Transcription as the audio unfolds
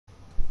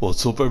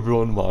What's up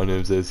everyone, my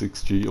name's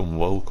A6G and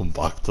welcome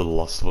back to The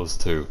Last of Us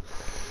 2.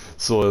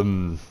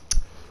 So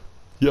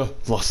yeah,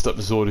 last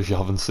episode, if you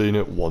haven't seen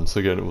it, once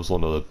again it was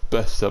one of the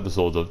best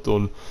episodes I've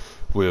done.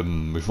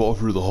 We fought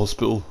through the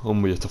hospital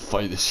and we had to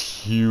fight this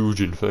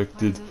huge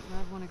infected. Why doesn't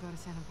Lev want to go to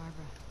Santa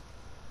Barbara?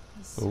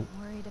 He's so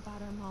worried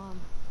about our mom,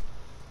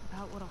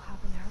 about what'll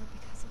happen to her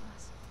because of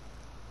us.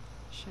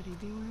 Should he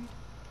be worried?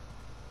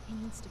 He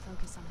needs to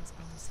focus on his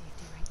own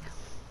safety right now.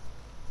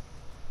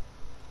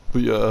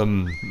 But yeah,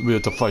 we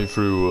had to fight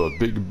through a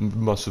big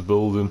massive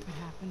building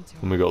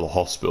and we got to the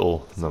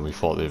hospital and then we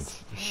fought the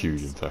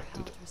huge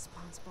infected.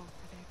 Responsible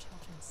for their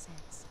children's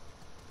sins.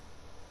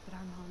 But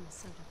our mom is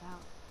so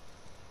devout,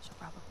 she'll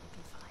probably be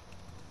fine.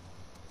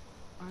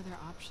 Are there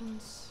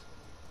options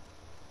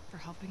for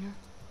helping her?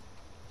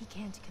 He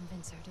can't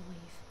convince her to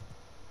leave.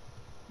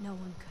 No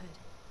one could.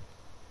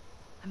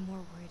 I'm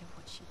more worried of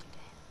what she'd do to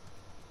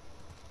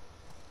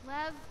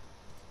him.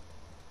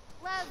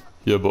 Lev,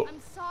 Yeah, but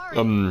I'm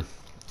sorry.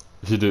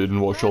 if you didn't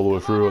watch all the way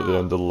through at the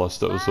end of the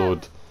last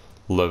episode,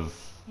 Lev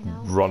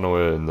ran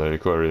away in the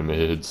aquarium he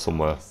hid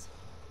somewhere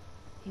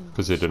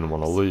because he didn't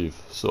want to leave,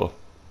 so...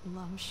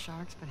 Loves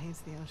sharks but hates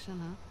the ocean,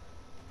 huh?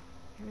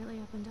 He really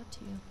opened up to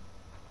you.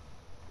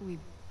 We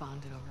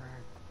bonded over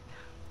our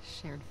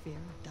shared fear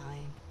of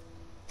dying.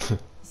 He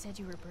said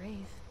you were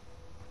brave.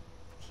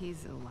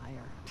 He's a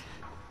liar.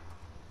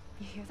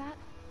 You hear that?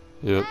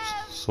 Yep,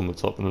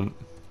 something's happening.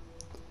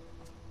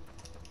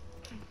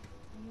 Are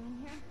you in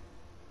here?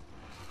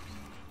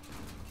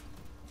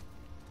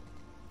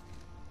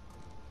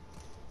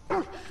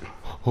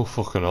 Oh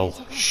fucking hell,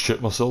 Okay.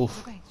 shit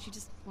myself. Okay, she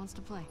just wants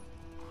to play.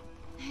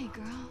 Hey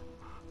girl,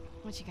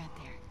 what you got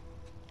there?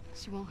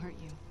 She won't hurt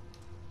you.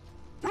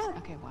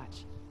 Okay,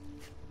 watch.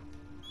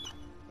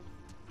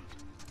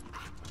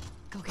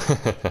 Go get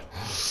her.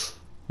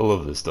 I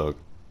love this dog.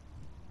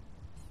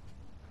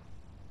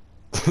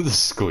 The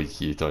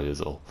squeaky toy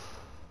is all.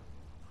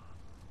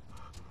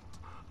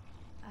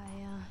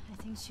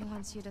 I think she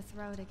wants you to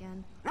throw it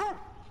again. Do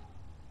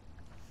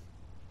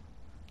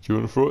you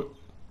want to throw it?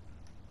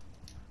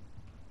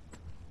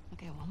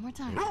 Okay, one more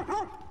time.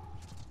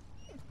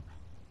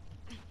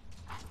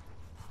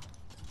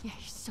 Yeah, you're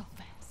so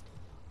fast.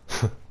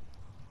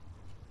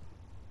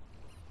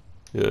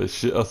 Yeah,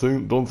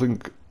 don't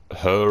think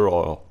her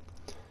or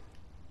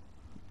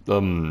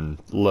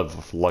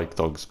Lev like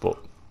dogs, but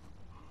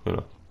you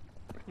know.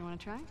 You wanna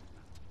try?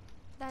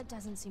 That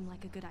doesn't seem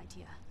like a good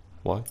idea.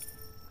 Why?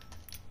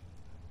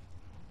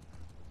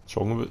 What's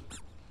wrong with it?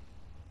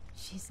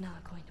 She's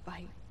not going to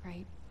bite,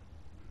 right?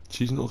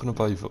 She's not gonna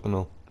buy you fucking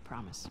hell. I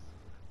promise.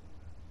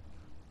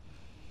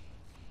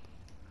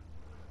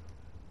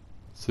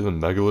 See the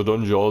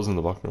megalodon jaws in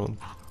the background?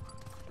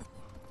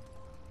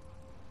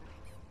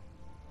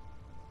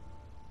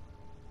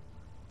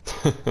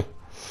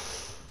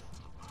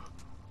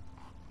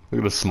 Look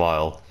at her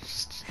smile.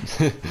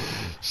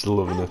 She's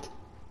loving it.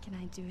 Can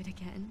I do it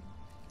again?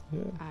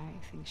 Yeah. I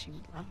think she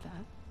would love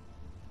that.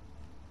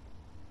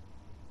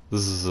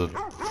 This is a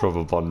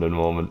proper bonding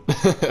moment.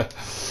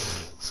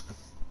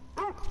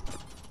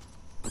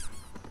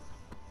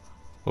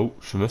 Oh,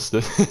 she missed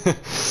it.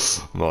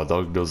 My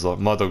dog does that.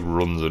 My dog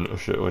runs into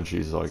shit when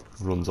she's like,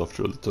 runs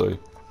after the toy.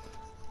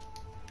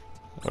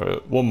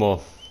 Alright, one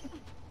more.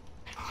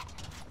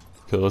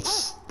 Okay,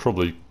 let's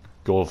probably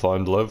go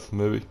find Lev,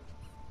 maybe.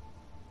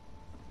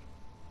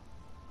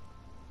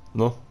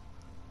 No?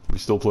 We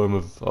still playing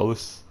with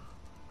Alice?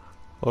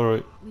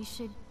 Alright. We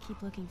should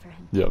keep looking for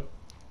him. Yep.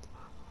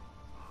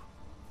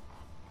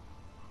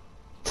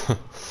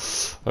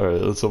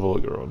 Alright, let's have a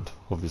look around.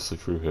 Obviously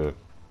through here.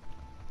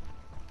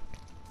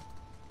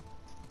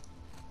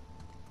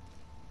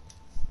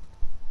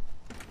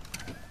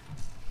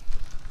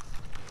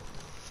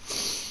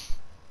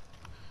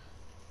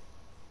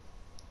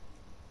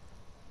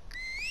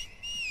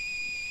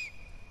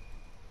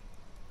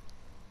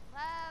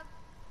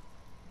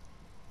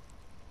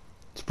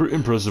 It's a pretty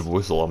impressive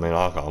whistle. I mean,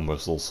 I can't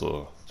whistle,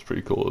 so it's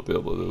pretty cool to be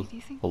able to Do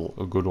you think do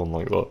a good one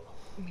like that.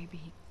 maybe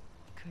he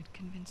could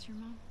convince your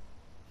mom?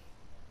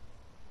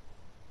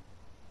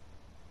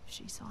 If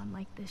she saw him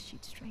like this,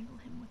 she'd strangle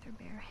him with her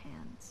bare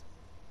hands.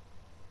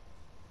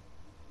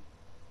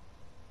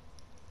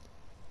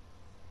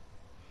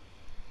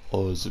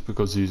 Oh, is it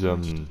because he's How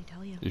much did he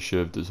tell you? he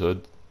shaved his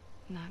head?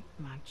 Not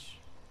much.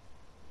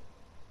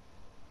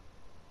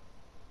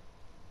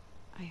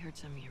 I heard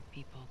some of your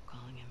people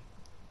calling him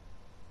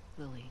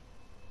Lily.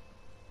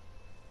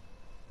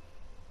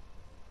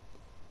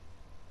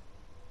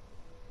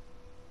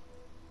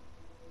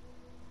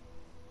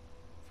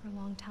 For a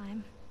long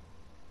time,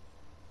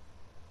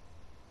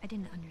 I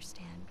didn't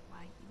understand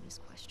why he was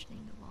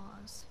questioning the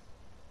laws,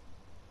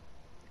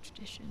 the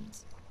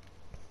traditions.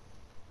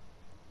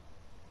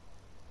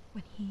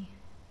 When he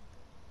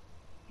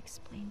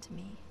explained to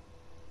me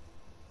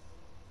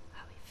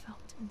how he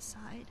felt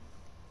inside,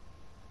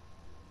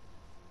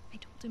 I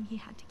told him he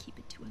had to keep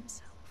it to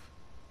himself.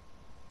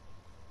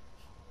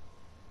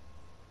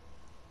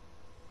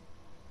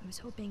 I was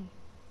hoping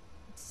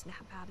he'd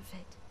snap out of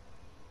it.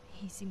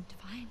 He seemed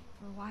fine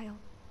for a while.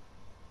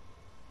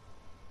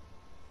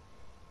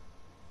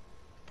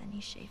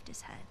 and he shaved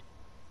his head.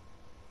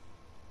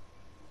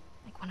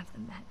 Like one of the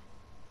men.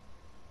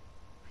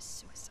 It was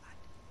suicide.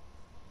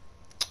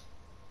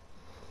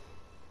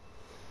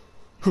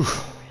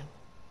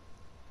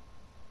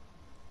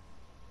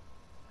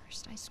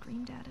 First I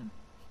screamed at him.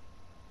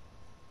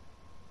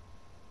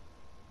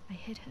 I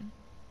hit him.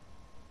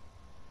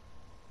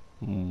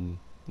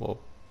 Well.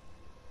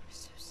 I was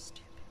so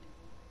stupid.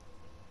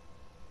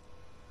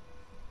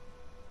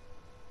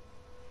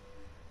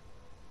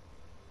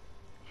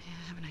 Yeah,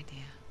 I have an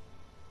idea.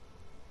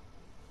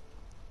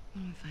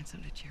 Why don't we find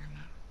something to cheer him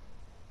up?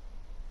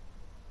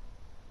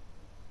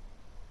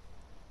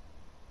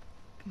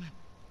 Come on.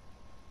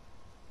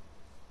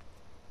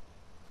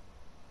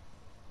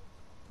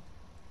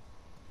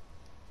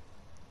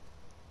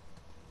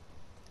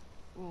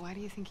 Well, why do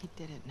you think he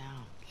did it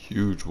now?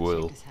 Huge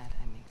will. Shaved his head,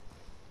 I mean.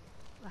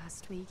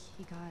 Last week,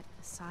 he got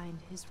assigned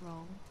his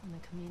role in the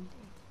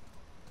community.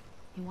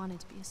 He wanted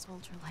to be a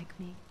soldier like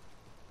me,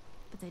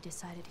 but they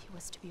decided he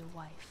was to be a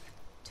wife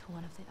to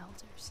one of the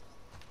elders.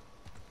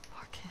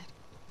 Poor kid.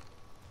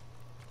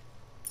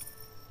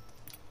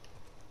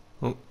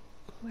 Oh,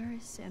 Where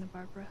is Santa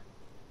Barbara?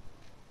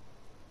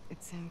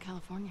 It's in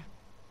California.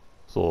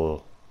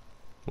 so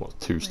what?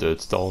 2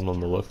 states down on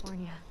the left.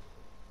 California.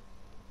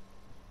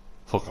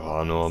 Fuck,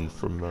 I know I'm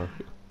from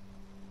America.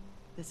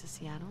 This is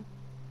Seattle,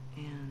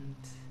 and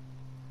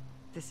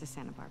this is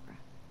Santa Barbara.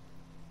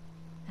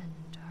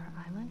 And our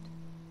island?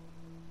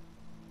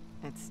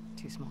 It's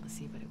too small to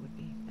see, but it would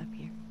be up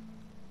here.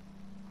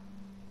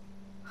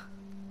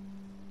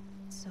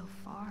 So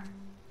far.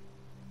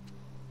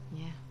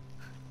 Yeah.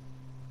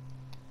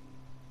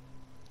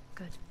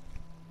 Good.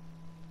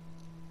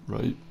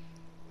 Right.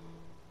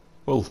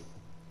 Well.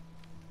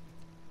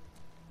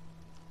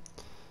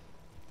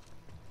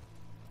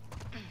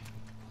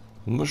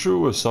 I'm not sure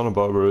where Santa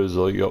Barbara is.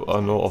 Like, I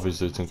know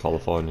obviously it's in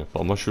California,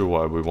 but I'm not sure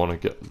why we want to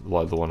get,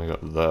 why they want to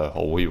get there,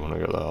 or we want to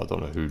get there. I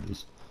don't know who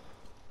does.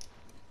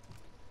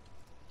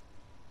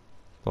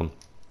 All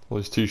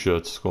these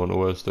t-shirts going to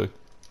waste, eh?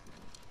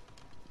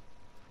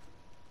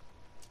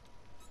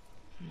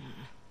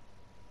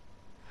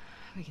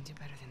 We can do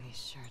better than these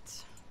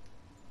shirts.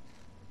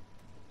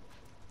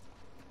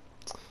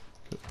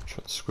 Okay,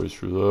 try to squeeze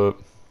through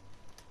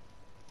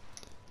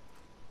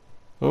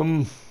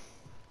that.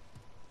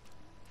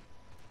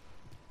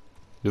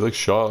 You like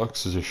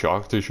sharks? There's a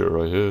shark t-shirt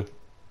right here.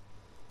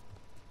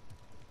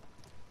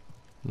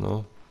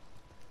 No.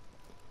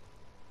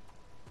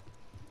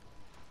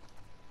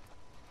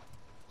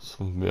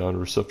 Some behind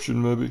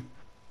reception, maybe.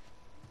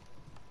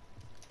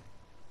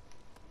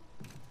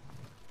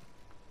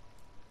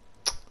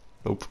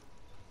 Nope.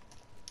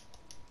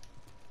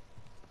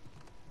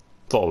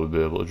 Thought we'd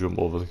be able to jump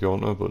over the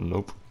counter, but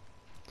nope.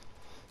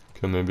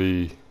 Okay,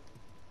 maybe.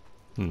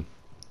 Can't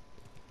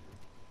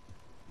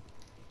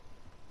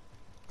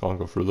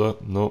go through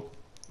that. Nope.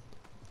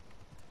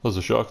 That's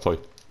a shark toy.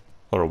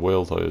 Or a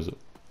whale toy, is it?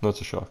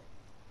 That's a shark.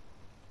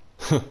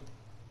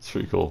 It's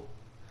pretty cool.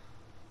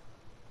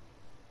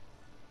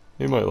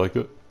 He might like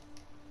it.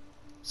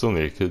 It's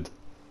only a kid.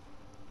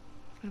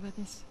 What about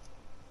this?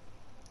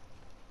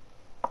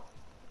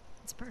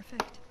 It's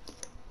perfect.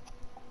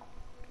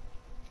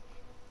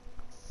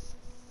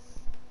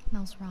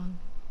 Mel's wrong,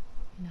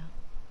 you know.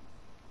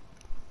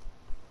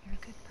 You're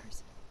a good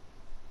person.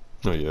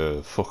 Oh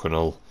yeah, fucking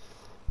hell.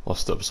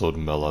 Last episode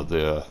Mel had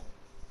the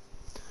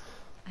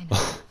I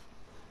know.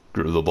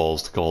 grew the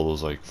balls to call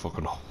us like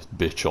fucking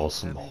bitch or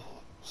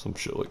some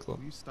shit like that.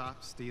 Will you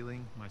stop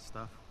stealing my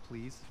stuff,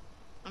 please?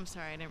 I'm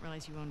sorry, I didn't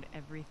realize you owned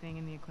everything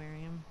in the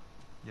aquarium.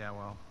 Yeah,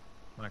 well,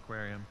 an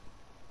aquarium,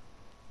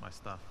 my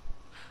stuff.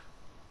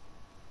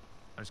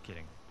 I'm just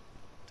kidding.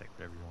 Take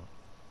whatever you want.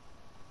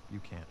 You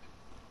can't.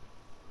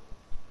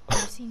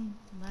 Have you seen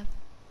Lev?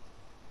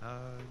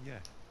 Yeah.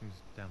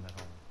 Who's down that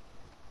hall?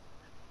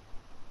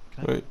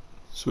 Can I, Right,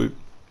 sweet.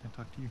 can I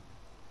talk to you?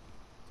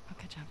 I'll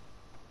catch up.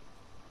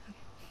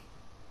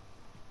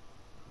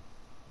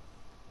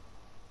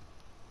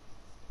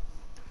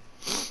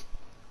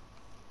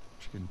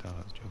 She couldn't tell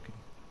I was joking.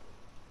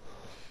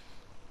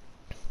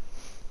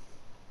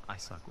 I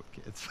suck with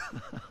kids.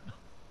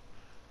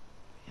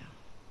 Yeah.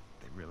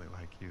 They really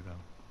like you, though.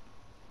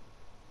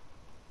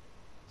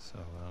 So,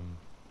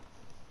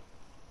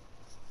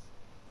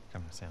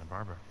 come to Santa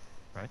Barbara,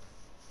 right?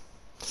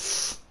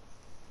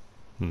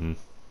 Hmm.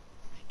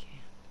 I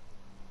can't.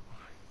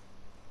 Why?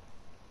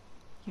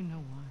 You know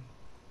why.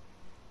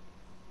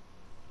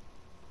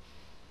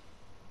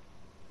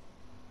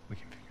 We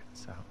can figure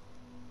this out.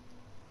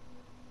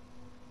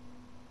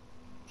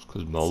 Just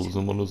because Mel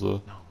doesn't want us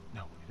there. No,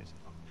 no, it isn't.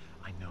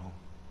 I know.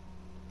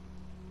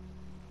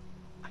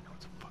 I know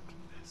it's a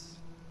fucking mess.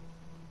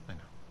 I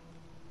know.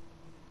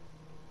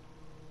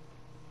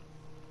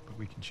 But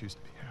we can choose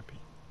to be happy.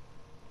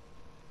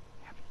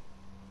 Happy.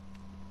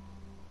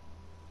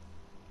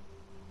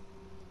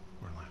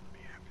 We're allowed to be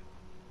happy.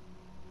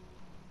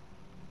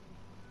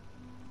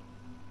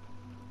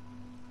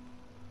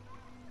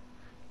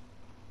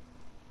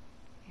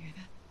 You hear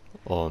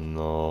that? Oh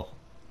no.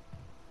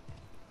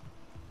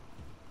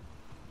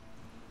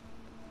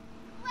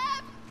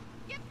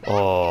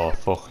 Oh,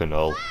 fucking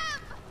hell.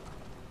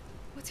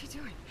 What's he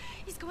doing?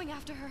 He's going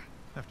after her.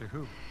 After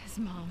who? His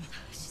mom.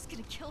 She's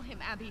gonna kill him,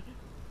 Abby.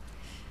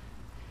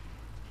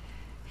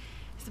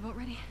 Is the boat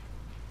ready?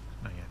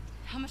 Not yet.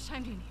 How much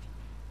time do you need?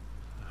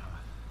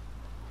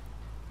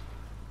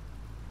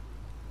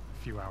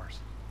 A few hours.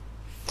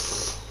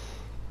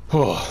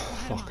 Oh,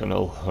 fucking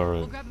hell. We'll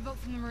Alright. grab a boat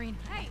from the marina.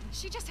 Hey,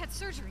 she just had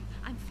surgery.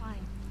 I'm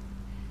fine.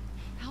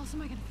 How else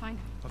am I gonna find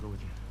him? I'll go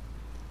with you.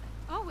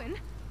 Owen?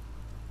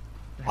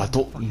 They're I on the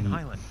don't- fucking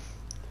island.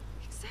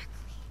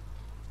 Exactly.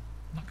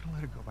 I'm not gonna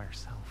let her go by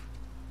herself.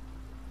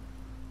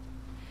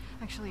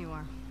 Actually, you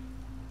are.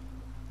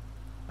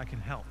 I can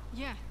help.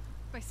 Yeah,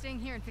 by staying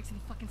here and fixing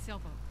the fucking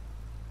sailboat.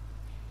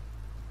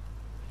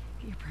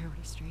 Get your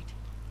priorities straight.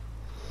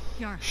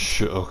 Yar.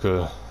 Shit,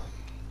 okay.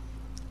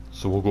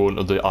 So we're going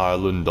to the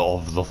island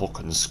of the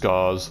fucking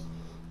scars.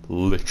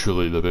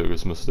 Literally the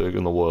biggest mistake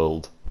in the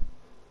world.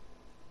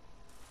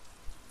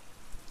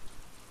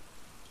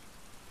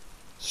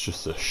 It's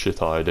just a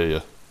shit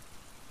idea.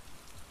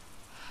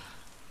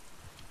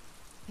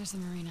 There's the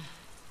marina.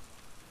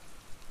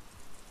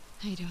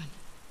 How you doing?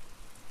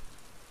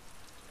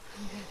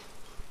 I'm good.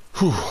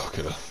 Whew,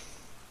 okay.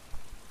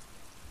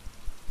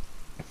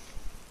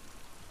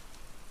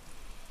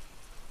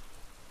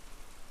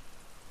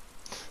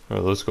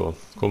 Alright, let's go.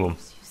 Come on.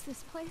 Use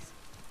this place?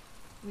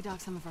 We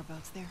docked some of our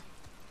boats there.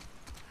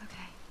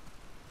 Okay.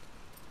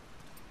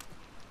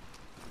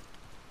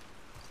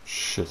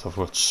 Shit, I've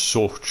got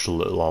such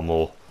little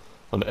ammo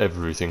on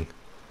everything.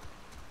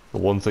 The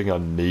one thing I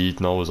need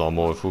now is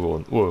ammo if we're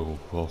going. Whoa,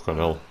 fucking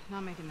hell.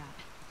 Not making that.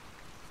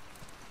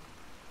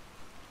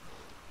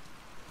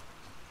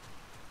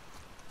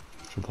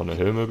 Jump on it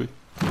here, maybe?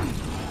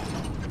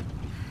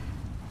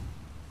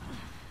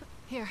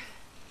 Here.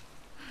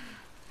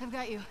 I've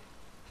got you.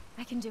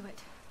 I can do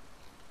it.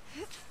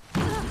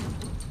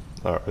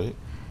 Alright.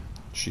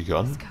 She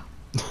can. Let's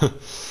go.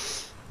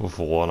 With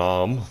one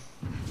arm.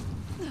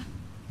 You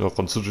know,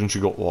 considering she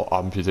got what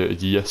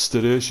amputated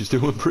yesterday, she's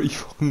doing pretty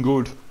fucking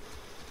good.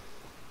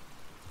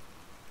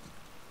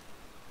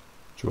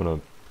 Do you wanna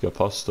get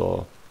past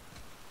or?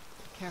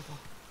 Careful.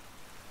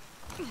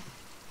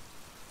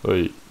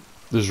 Wait,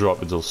 this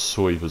rapid will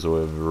sweep us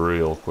away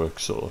real quick,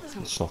 so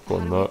let's not go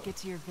How on do we that. get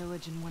to your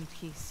village in one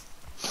piece?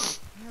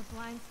 There are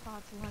blind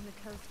spots along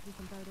the coast we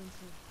can boat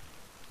into.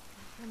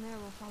 From there,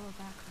 we'll follow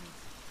back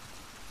roads.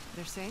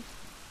 They're safe?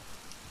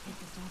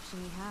 Safest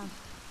option we have.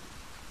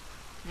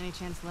 Any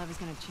chance Lev is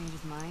gonna change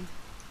his mind?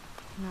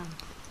 None.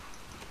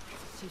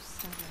 Too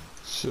stubborn.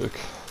 Sick.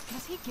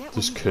 Does he get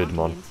This what he's kid, walking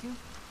man. into?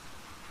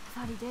 I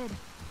thought he did.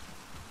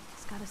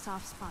 He's got a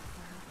soft spot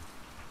for her.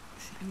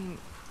 I mean,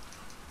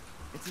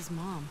 it's his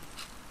mom.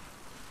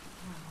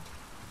 Well,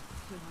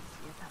 he wants to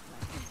get that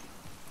way.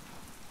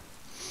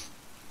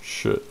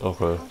 Shit,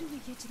 okay. How do we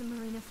get to the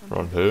marina from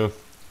Around here? here.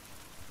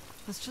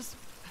 Let's just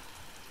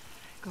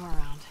go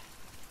around.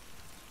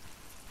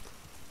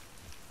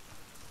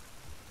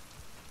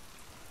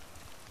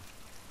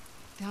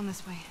 Down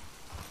this way.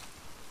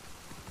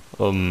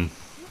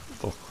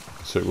 Fuck.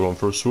 Sick, going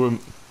for a swim.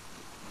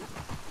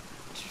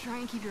 Try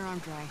and keep your arm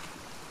dry.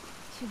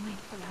 Too late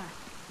for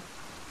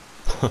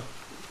that.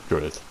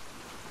 Great.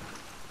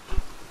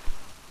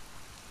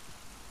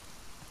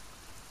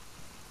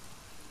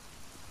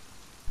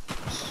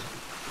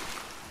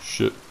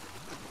 Shit.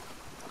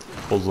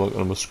 Wasn't looking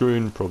on my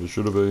screen, probably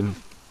should have been.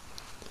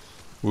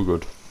 We're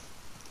good.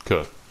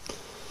 Okay.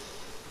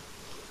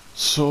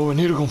 So we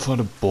need to go and find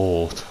a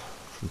boat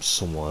from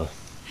somewhere.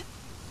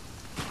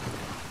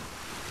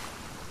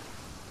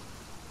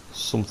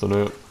 Something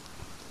here.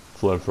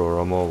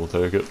 Flamethrower ammo, we'll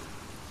take it.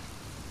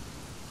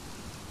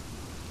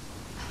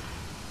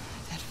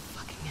 That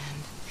fucking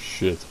end.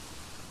 Shit.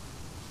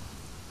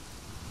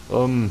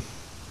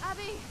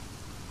 Abby!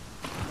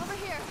 Over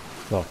here!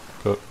 Oh,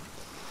 okay.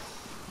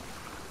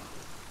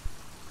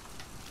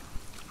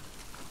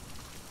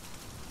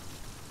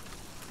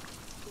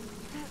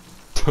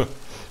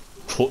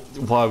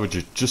 Why would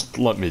you just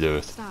let me do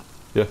it? Stop.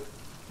 Yeah.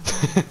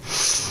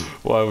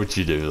 Why would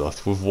you do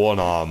that with one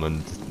arm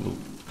and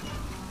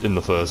in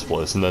the first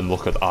place, and then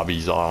look at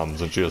Abby's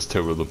arms and she has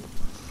two of them?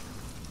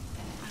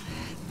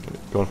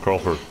 Go on,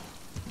 Crawford.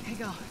 Okay,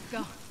 go,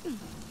 go.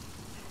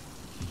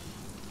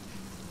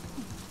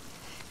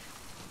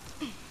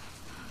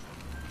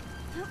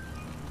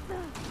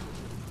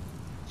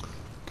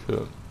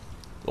 Okay.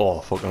 Oh,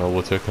 fucking hell,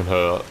 we're taking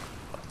her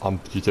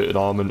amputated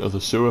arm into the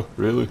sewer,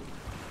 really?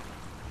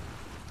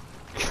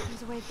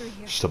 There's a way through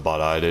here. Just a bad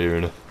idea,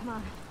 innit? Come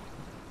on.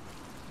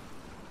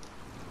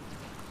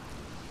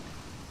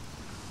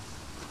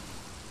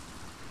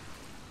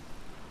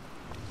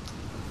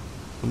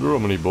 Wonder how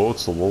many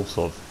boats the wolves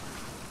have.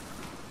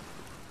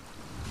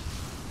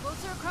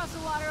 Boats are across the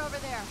water over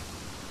there.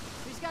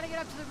 We just gotta get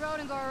up to the road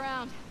and go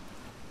around.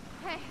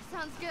 Hey,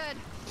 sounds good.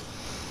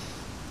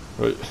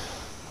 Right.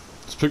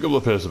 Let's pick up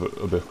the pace a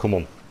bit, come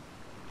on.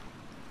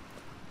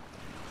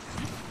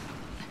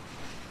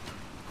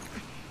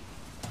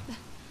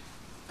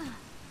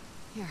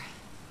 Here.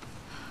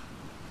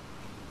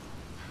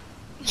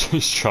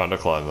 He's trying to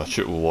climb that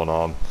shit with one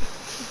arm.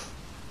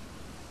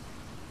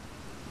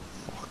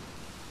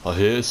 I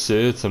hate to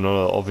say it, and I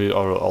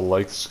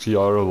like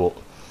Kiara,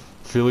 but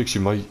I feel like she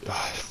might.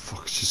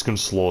 Fuck, she's gonna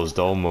slow us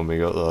down when we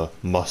get there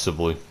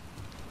massively.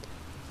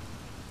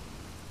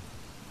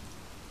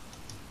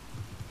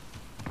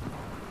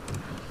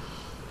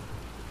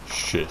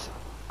 Shit.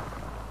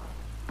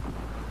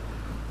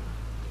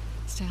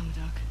 Stay on the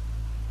dock.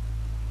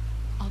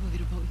 I'll go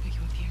get a boat and pick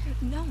you up here.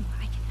 No,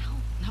 I can help.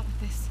 Not with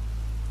this.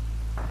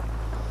 I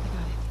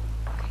got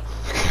it.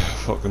 Okay.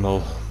 Fucking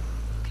hell.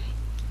 Okay.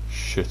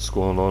 Shit's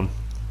going on.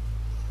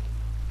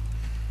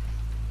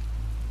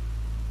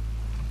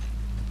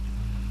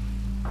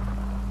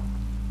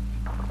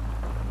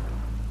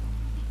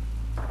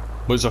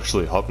 What's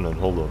actually happening?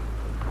 Hold on.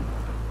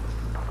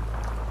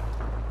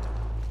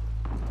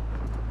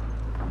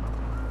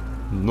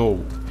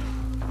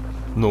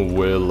 No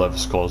way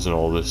Lev's causing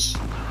all this.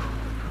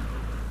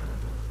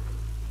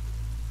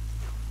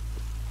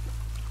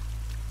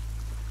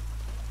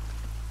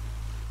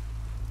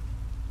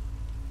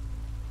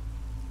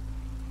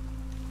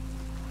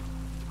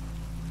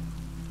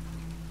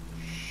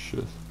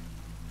 Shit.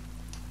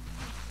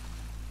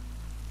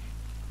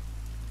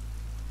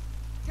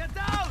 Get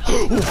down!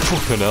 Oh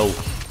fucking hell.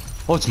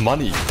 Oh, it's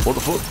Manny. What the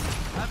fuck?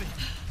 Abby,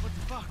 what the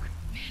fuck?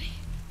 Manny.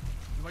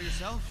 You by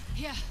yourself?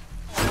 Yeah.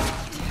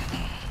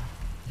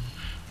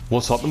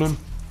 What's happening?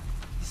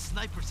 This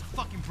sniper's a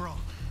fucking pro. What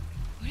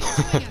are you doing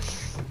out here?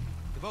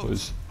 The What boat.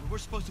 is- We were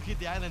supposed to hit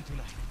the island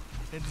tonight.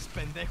 Then this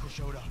pendejo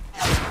showed up.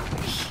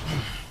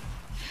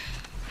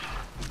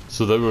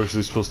 So they were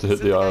actually supposed to hit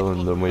the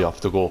island and we have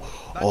to go. That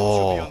should be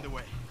Oh on the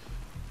way.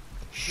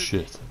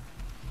 shit.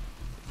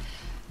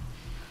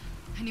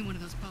 I need one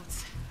of those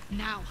boats.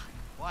 Now.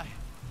 Why?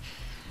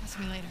 Ask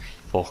me later.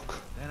 Fuck.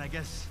 Then I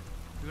guess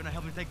you're gonna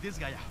help me take this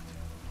guy out.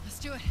 Let's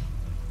do it.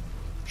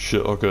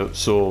 Shit, okay,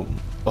 so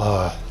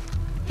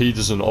he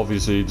doesn't know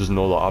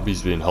that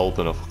Abby's been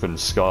helping a fucking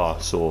Scar,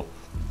 so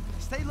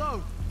Stay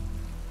low.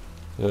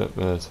 yeah,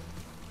 mate.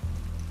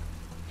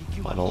 He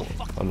killed I my know whole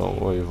fucking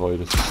why you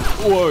avoided.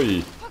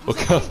 Oi!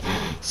 Okay.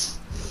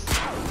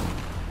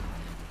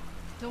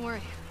 Don't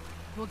worry.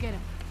 We'll get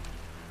him.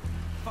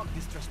 fuck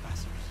these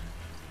trespassers.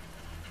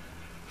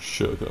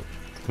 Shit, okay.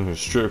 Coming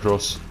straight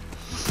across,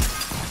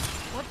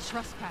 What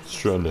trespassers?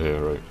 straight into here,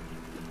 right?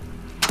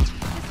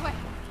 This way.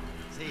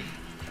 See,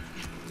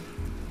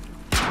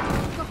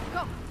 Go,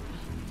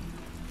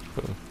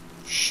 go.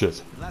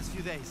 Shit. the last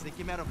few days they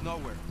came out of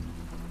nowhere.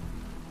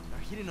 They're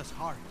hitting us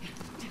hard.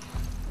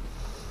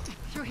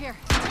 Through here.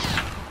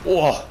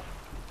 Oh!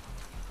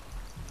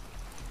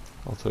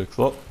 I'll take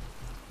that.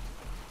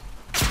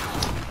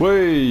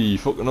 Way!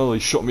 Fucking hell, he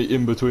shot me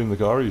in between the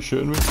car, are you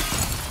shitting me?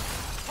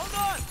 Hold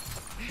on!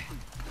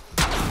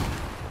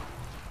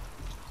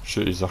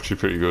 Shit, he's actually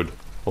pretty good.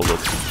 Hold up.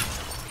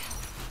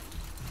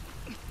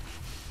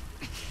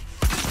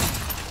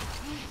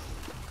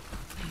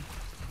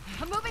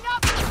 I'm moving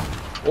up.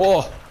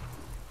 Oh!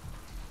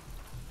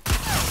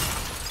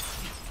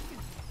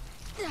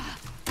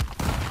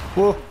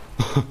 Whoa!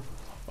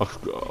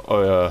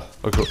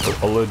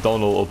 I laid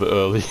down a little bit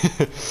early.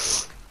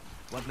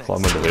 What next?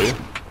 Climb under here.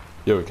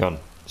 Yeah, we can.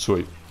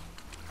 Sweet.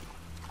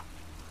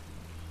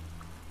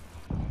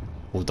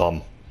 Oh,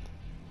 damn.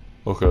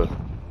 Okay.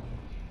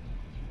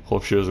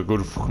 Hope she has a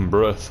good fucking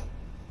breath.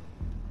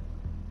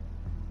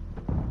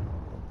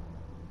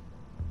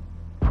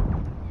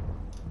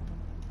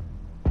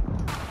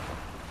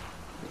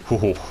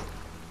 Whoa.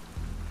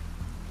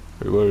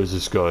 Wait, where is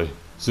this guy?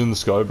 He's in the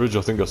sky bridge,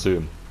 I think I see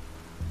him.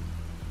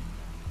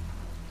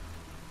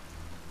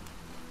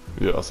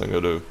 Yeah, I think I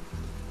do.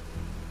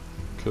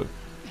 Okay.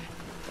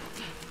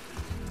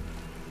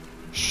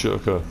 Shit,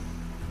 okay.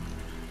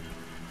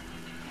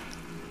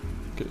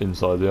 Get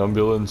inside the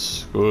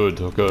ambulance. Good,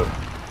 okay.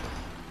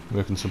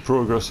 Making some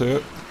progress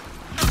here.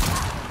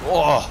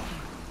 Oh!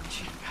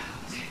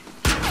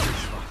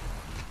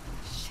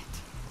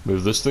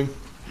 Move this thing.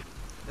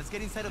 Let's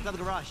get inside of that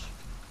garage.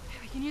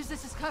 We can use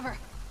this as cover.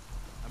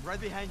 I'm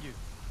right behind you.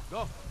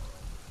 Go.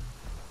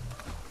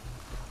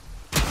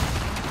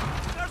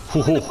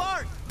 Ho ho.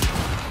 Apart.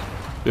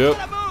 Yep.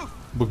 Gotta move.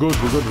 We're good,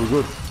 we're good, we're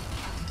good.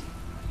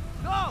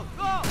 Go,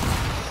 go.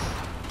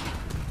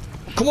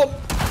 Come on!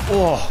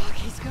 Oh! Okay,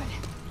 he's good.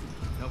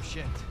 No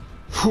shit.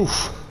 Whew.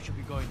 We should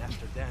be going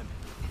after them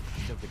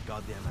instead of the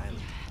goddamn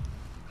island.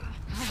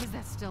 How is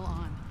that still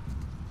on?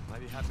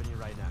 Might be happening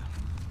right now.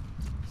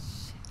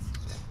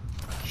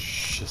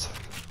 Shit.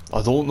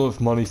 I don't know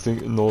if Manny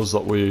knows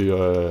that we,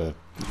 I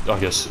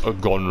guess, are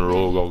gone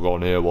rogue or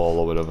gone AWOL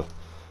or whatever.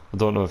 I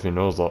don't know if he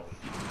knows that.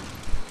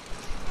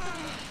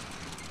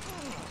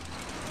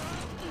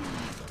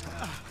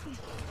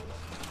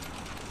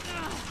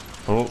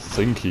 I don't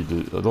think he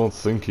did. I don't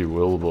think he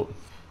will, but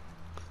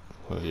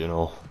well, you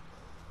know.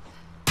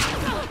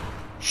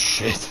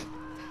 Shit.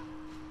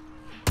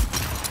 What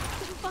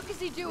the fuck is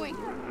he doing?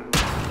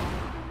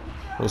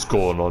 What's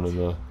going on in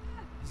there?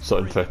 Is that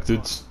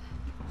infected?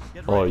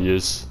 Get Oh, ready. he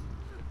is.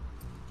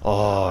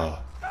 Ah.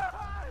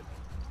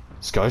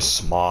 This guy's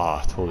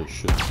smart, holy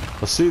shit.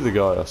 I see the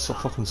guy, I still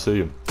fucking see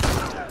him.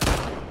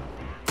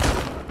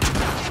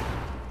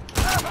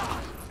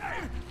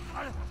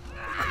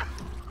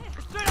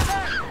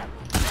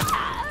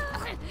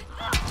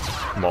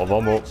 I'm out of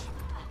ammo.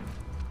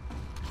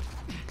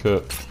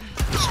 Okay,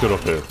 let's get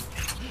up here.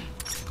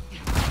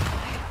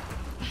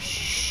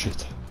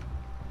 Shit.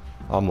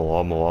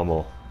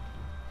 Ammo.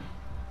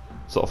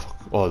 Is that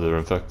oh, they're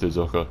infected,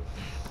 okay.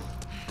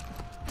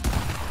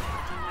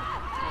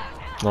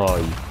 Oh,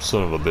 you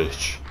son of a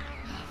bitch.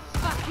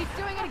 Fuck, he's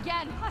doing it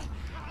again.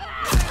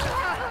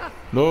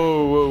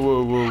 No,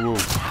 whoa.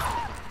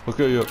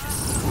 Okay, yeah.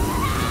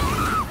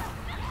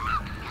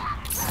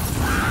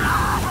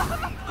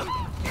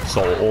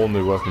 So all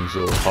my weapons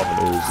are having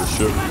to use this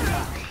shit.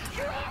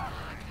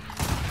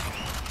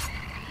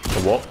 A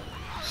what?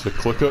 It's a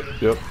clicker?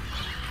 Yep.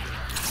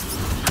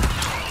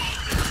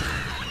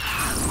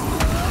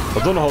 I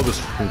don't know how this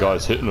fucking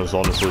guy's hitting us,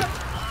 honestly.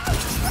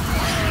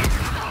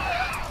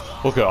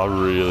 Okay, I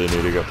really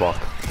need to get back.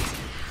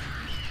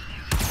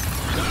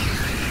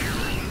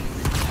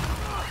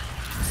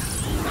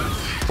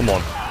 Come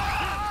on.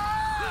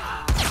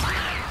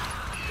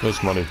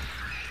 There's money.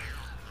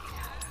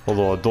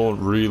 Although I don't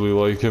really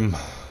like him.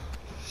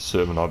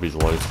 Saving Abby's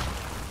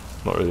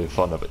life. Not really a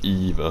fan of it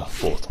either,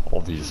 but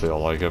obviously I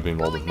like Abby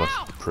more than my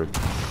prick.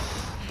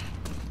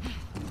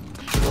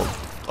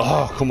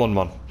 Ah, come on,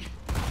 man.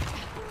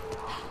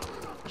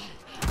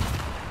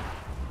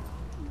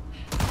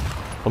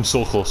 I'm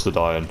so close to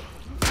dying.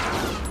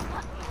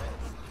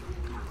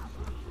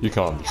 You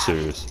can't be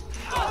serious.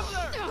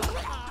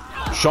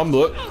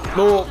 Shambler?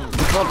 No,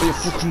 you can't be a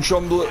fucking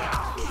shambler.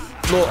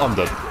 No, I'm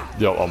dead.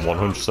 Yeah, I'm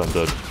 100%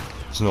 dead.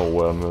 There's no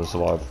way I'm gonna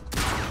survive.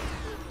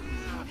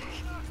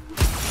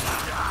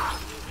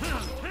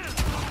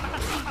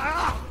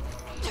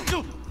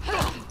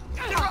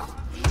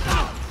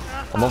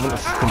 I'm having to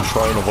fucking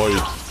try and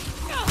avoid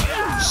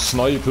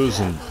snipers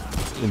and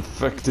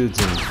infected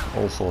and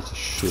all sorts of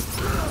shit.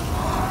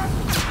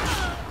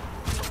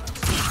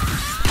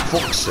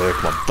 Fuck's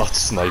sake, man, that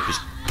sniper's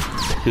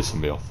pissing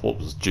me off. What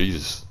was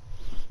Jesus?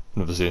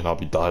 Never seen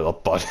Abby die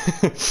that bad.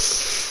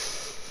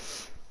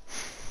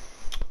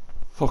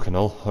 Fucking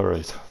hell,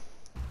 alright.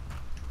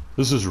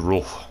 This is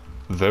rough.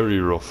 Very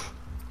rough.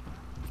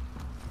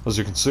 As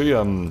you can see,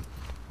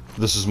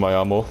 this is my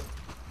ammo.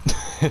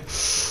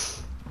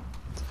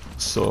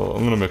 So,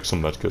 I'm gonna make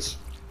some medkits.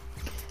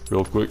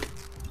 Real quick.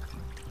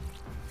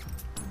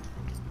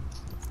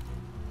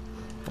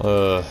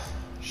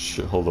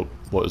 Shit, hold up.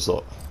 What is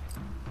that?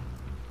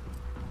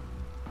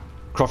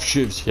 Craft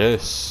shivs,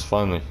 yes,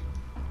 finally.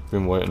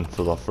 Been waiting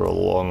for that for a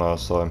long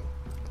ass time.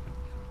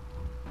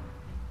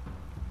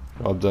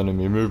 Grabbed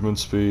enemy movement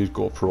speed,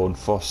 go prone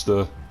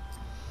faster.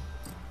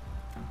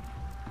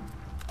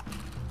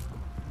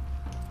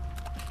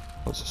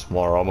 What's this,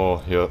 more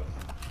ammo? Yeah.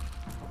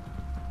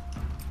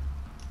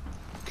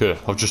 Okay,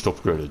 I've just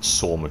upgraded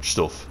so much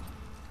stuff.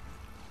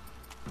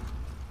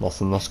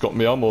 Nothing that's got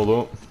me ammo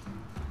though.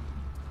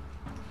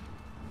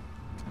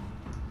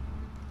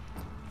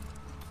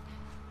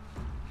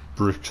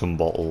 Bricks and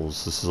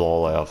bottles, this is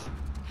all I have.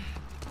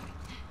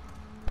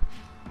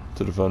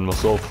 To defend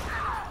myself.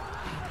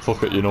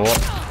 Fuck it, you know what?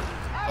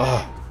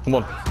 Ah, come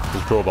on,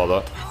 let's pro about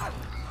that.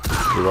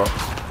 Do that.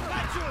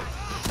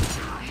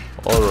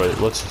 Alright,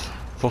 let's...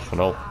 Fucking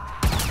hell.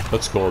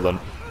 Let's go then.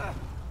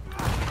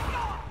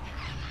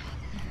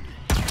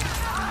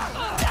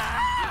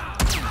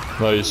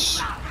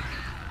 Nice.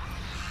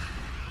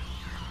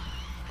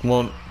 Come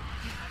on.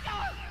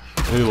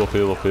 Heal up,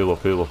 heal up, heal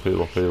up, heal up,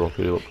 heal up, heal up,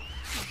 heal up.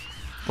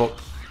 Fuck.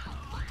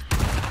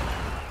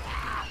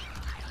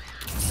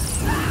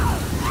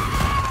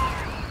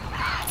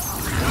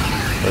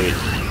 Hey,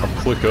 I'll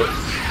click it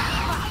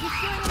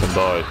and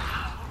die.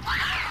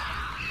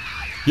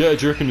 Yeah,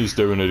 do you reckon he's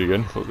doing it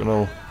again? Fucking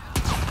hell.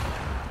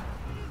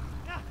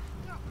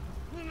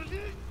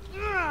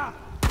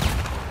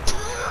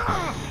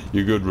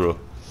 You good, bro?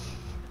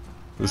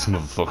 This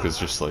motherfucker's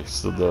just like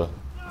stood there.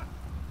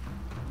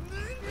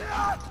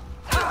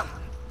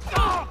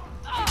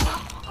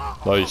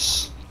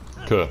 Nice.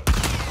 Okay.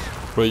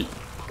 Wait.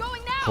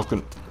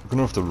 Fucking. I'm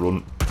gonna have to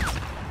run.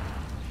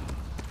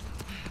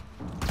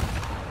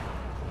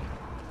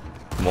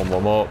 Come on,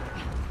 one more.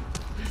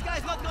 This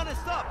guy's not gonna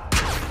stop.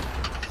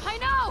 I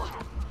know.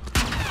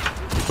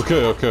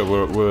 Okay,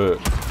 we're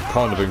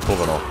kind of in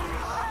cover now.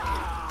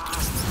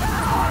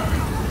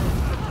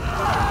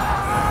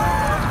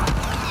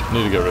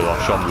 Need to get rid of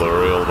that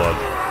shambler real bad.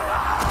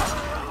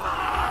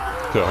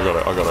 Okay, I got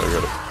it.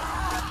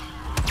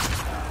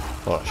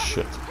 Oh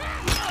shit.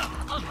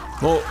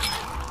 No,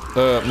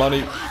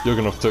 Manny, you're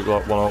gonna have to take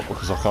that one out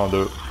because I can't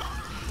do it.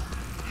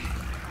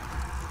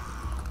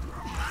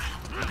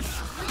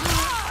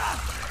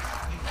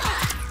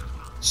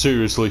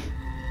 Seriously?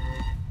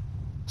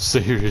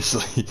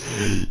 Seriously?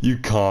 You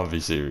can't be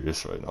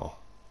serious right now.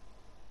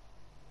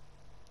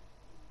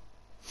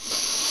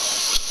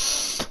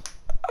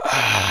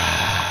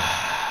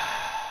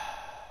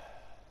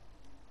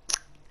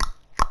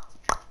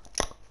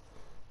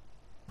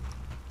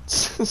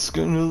 It's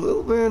getting a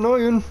little bit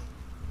annoying.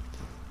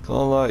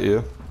 Can't lie to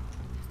you.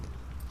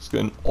 It's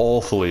getting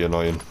awfully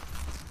annoying.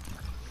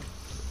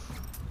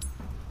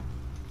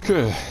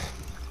 Okay.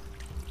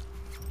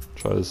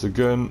 Try this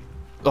again.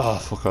 Ah,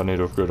 fuck, I need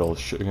to upgrade all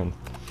this shit again.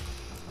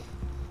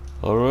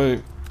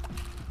 Alright.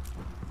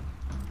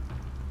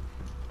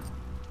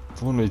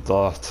 Don't need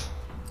that.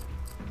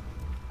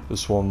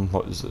 This one,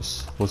 what is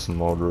this? Listen,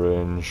 more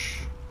range.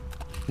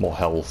 More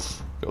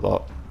health. Got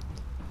that.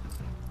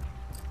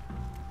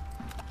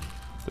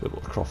 Be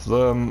able to craft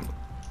them.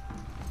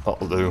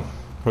 That'll do.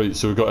 Right,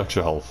 so we've got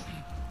extra health.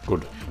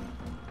 Good.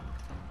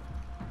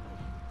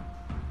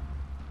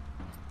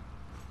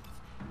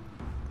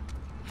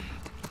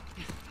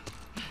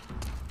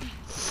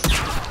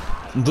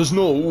 There's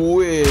no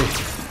way.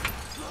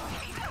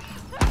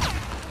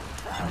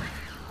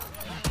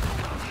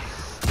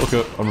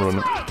 Okay, I'm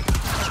running.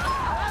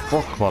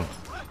 Fuck, man.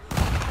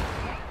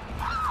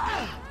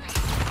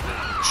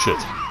 Shit.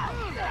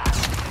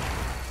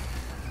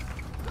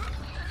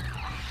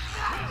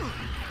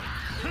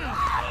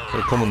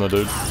 Hey, come on there,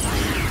 dude.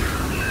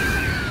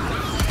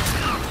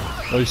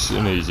 Nice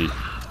and easy.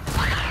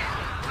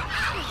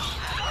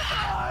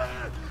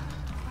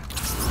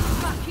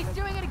 Fuck, he's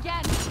doing it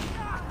again.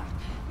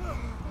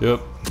 Yep.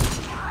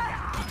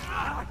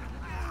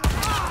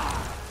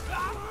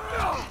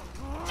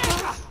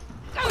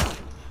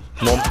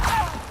 Come on.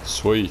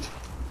 Sweet.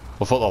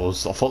 I thought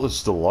this was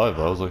still alive.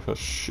 I was like, oh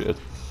shit.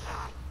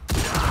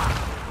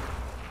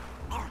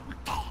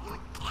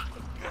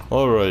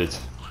 Alright.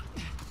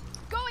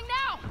 Going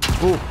now.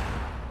 Oh.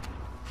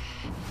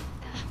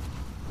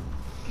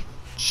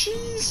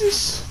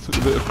 Jesus. Took a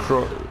bit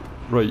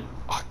of right.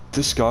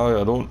 This guy,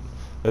 I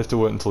have to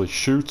wait until he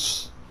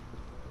shoots.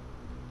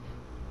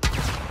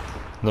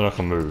 Then I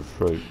can move,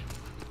 right.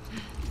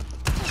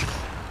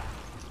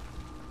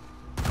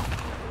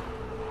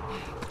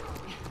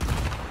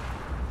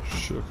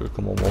 Shit, okay,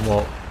 come on, one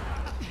more.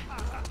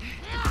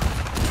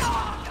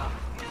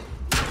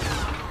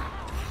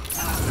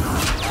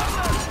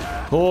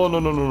 Oh, no,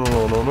 no, no,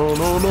 no, no, no, no,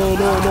 no, no,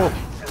 no, no.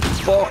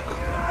 Fuck.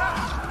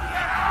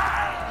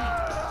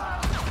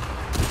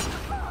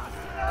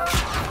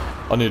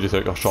 I need to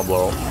take a shot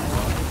blow out.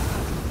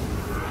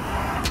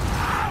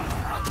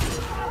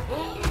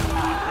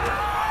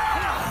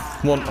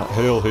 Come on,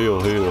 heal,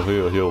 heal, heal,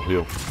 heal, heal,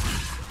 heal.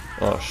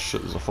 Oh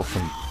shit, there's a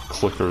fucking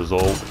clicker as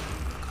well.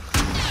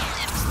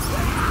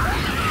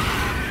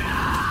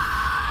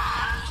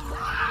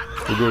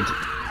 We're good.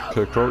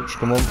 Okay, crouch,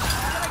 come on.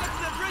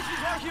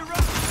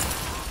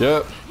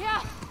 Yeah.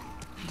 Yeah.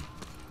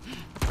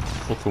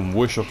 Fucking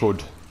wish I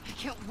could. I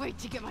can't wait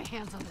to get my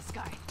hands on this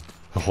guy.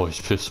 Oh,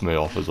 he's pissed me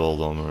off as well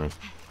down there.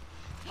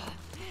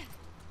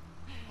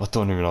 I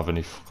don't even have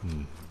any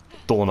fucking...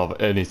 Don't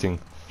have anything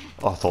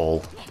at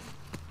all.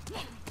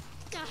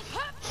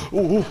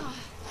 Oh!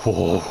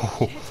 Whoa!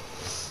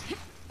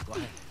 Go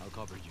ahead, I'll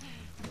cover you.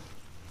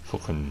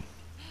 Fucking...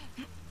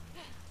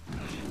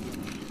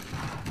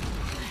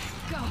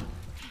 Go.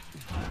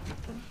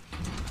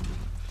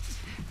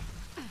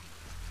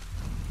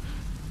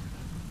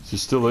 Is he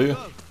still here?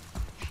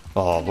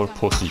 Oh, what a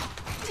pussy.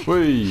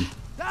 Whee!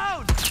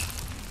 Down!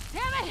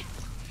 Damn it!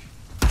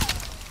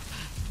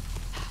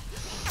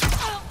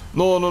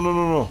 No, no, no,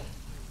 no, no.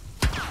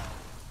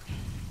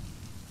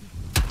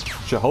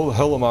 Shit, how the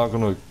hell am I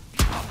gonna...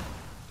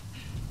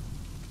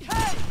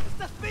 Hey!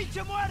 Estás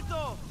pinche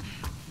muerto!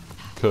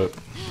 Okay.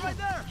 Right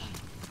there!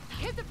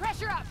 Keep the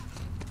pressure up.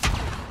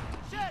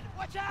 Shit!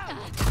 Watch out!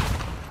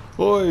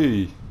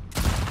 Oi!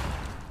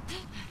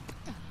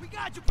 We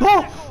got you,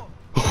 No! pendejo!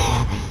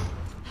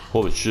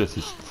 Holy shit,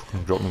 he's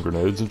fucking dropping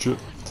grenades and shit.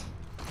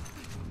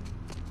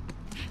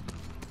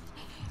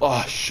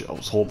 Ah shit, I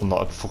was hoping that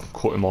I'd fucking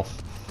cut him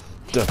off.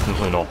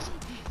 Definitely not.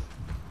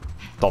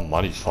 Damn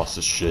man, he's fast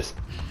as shit.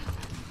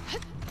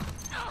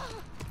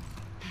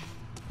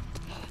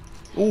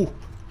 Oh!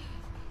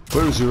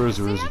 Where is he, where is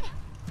he, where is he?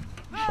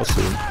 I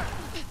see him.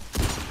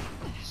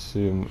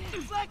 See him.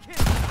 Flank him!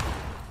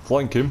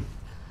 Flank him?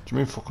 Do you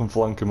mean fucking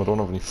flank him? I don't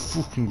have any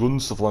fucking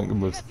guns to flank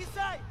him with. Get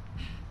inside!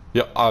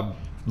 Yeah, I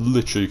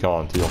literally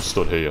can't. He's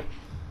stood here.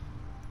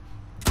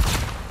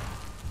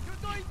 You're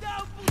going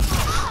down,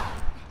 puto!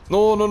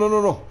 No, no, no,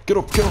 no, no. Get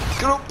up, get up,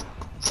 get up!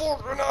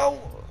 Fucking hell!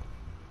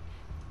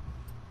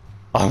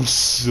 I'm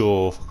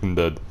so fucking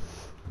dead.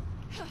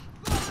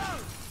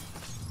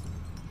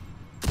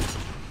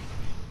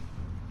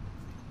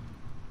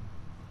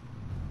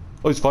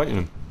 Oh, he's fighting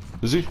him.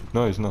 Is he?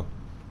 No, he's not.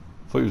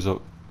 I thought he was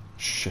out.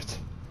 Shit.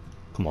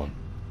 Come on.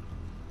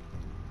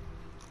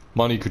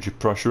 Manny, could you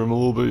pressure him a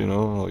little bit, you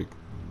know? Like...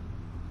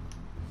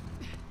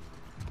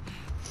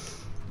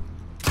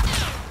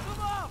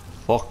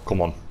 Fuck,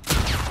 come on.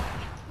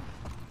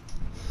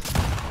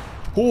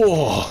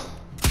 Oh!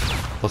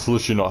 That's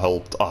literally not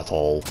helped at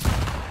all.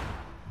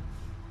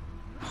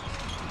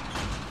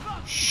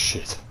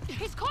 Shit.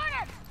 He's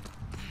cornered.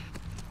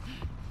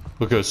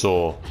 Okay,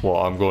 so,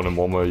 what, I'm going in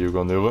one way, you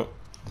going the other?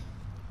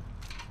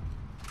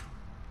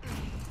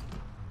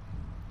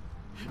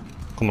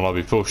 Come on,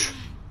 Abby, push.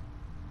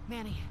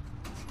 Manny.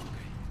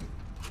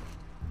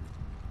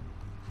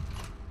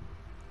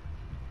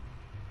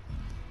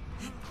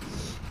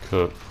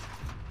 Okay.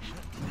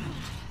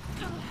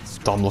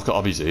 Damn, look at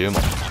Abby's aim.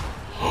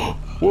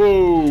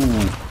 Whoa!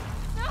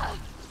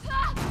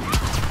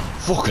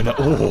 Fucking hell.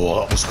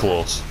 Oh, that was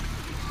close.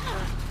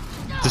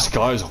 This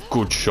guy's a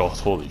good shot,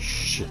 holy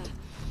shit.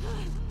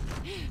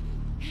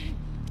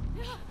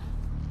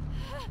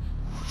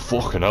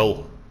 Fucking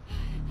hell.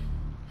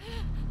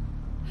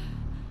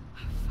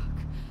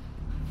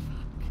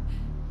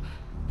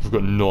 We've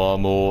got no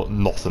ammo,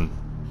 nothing.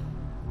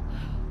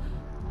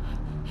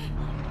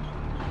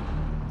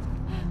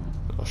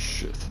 Oh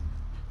shit.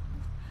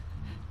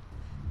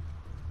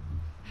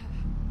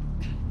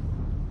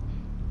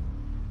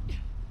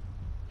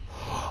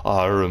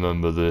 I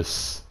remember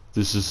this.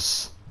 This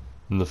is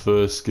in the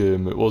first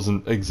game. It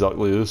wasn't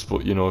exactly this,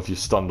 but you know, if you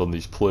stand on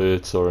these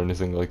plates or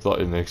anything like that,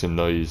 it makes a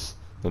noise,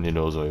 and he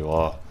knows where you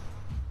are.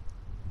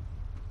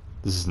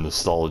 This is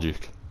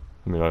nostalgic.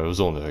 I mean, it was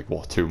only like,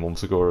 what, 2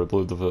 months ago I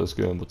played the first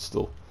game, but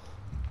still.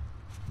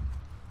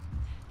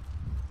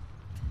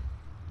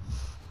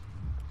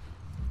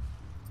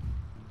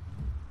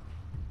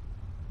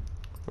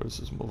 Where's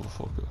this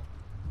motherfucker?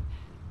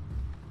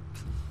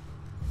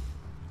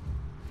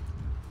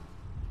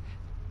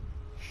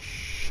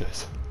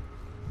 Shit.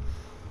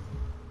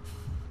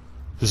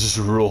 This is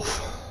rough.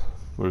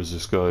 Where is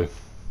this guy?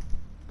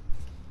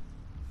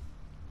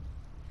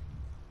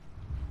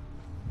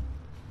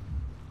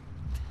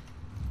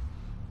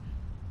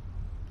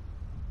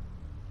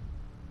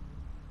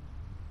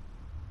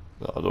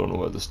 I don't know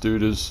where this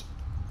dude is.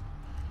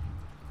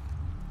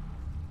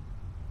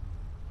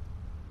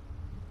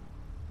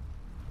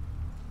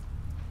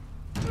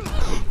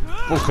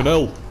 Fucking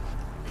hell!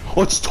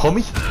 Oh, it's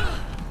Tommy!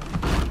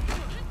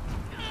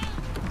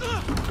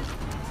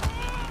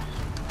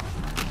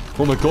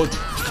 Oh my god!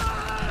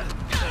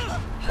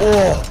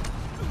 Oh!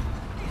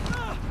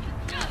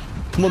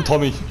 Come on,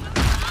 Tommy!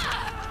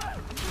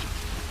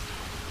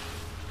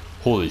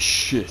 Holy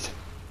shit!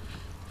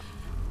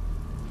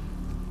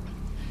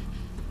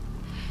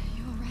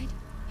 You alright?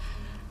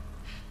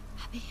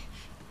 Abby?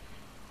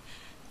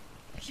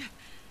 Yeah.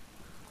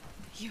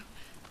 You.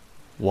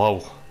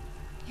 Wow.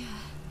 Yeah.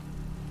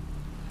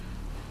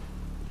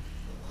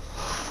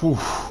 Whew.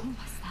 Who was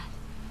that?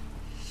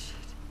 Shit.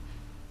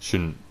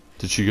 Shouldn't.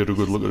 Did she get a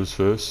good look at his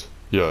face?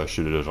 Yeah,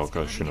 she did.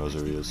 Okay, she knows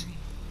who he is.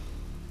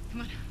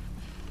 Come on.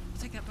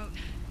 We'll take that boat.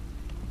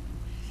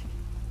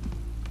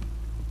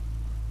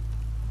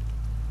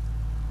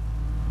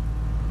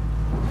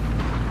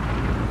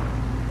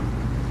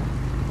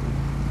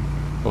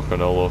 Fucking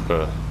hell,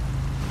 okay.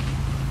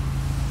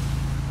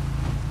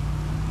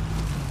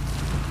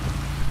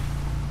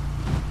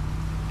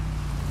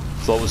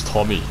 So that was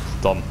Tommy.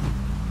 Damn.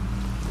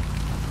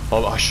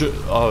 Oh, I should.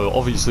 Oh,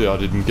 obviously I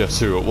didn't guess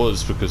who it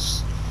was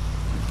because I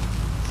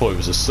thought it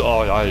was a.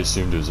 Oh, I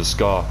assumed it was a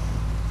Scar,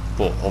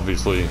 but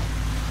obviously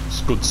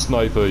it's a good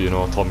sniper. You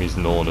know, Tommy's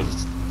known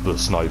as the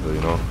sniper.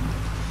 You know.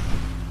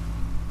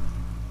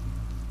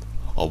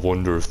 I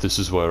wonder if this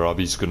is where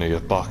Abby's gonna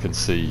get back and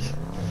see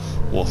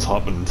what's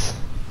happened.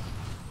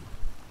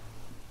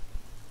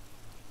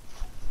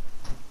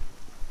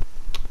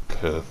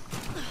 Okay.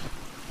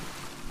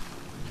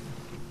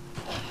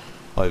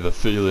 I have a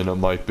feeling it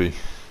might be.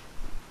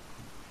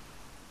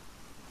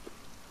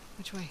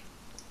 Which way?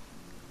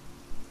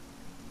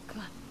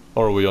 Come on.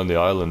 Or are we on the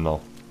island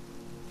now?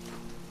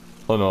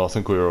 Oh no, I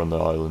think we were on the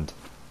island.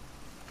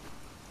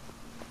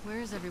 Where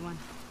is everyone?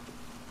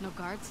 No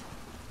guards?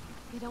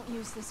 They don't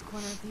use this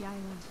corner of the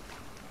island.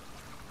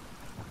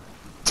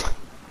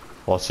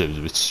 Well, that seems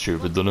a bit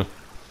stupid, doesn't it?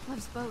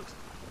 Love's boat.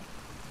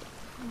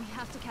 And we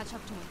have to catch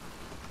up to him.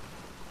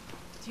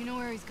 Do you know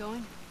where he's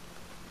going?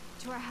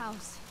 To our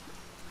house.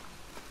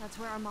 That's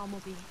where our mom will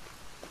be.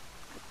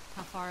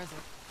 How far is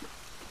it?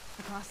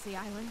 Across the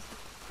island.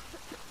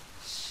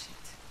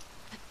 Shit.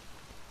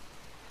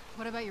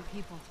 What about your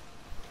people?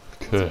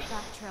 We'll Okay. take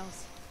back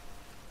trails.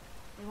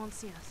 They won't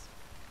see us.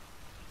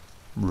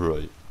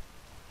 Right.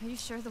 Are you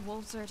sure the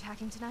wolves are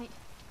attacking tonight?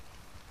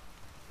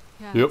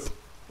 Yeah, Yep. that's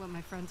what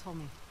my friend told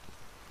me.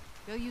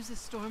 They'll use this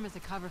storm as a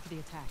cover for the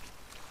attack.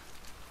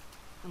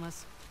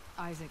 Unless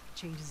Isaac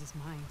changes his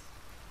mind.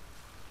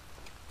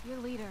 Your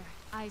leader,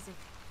 Isaac.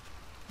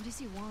 What does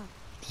he want?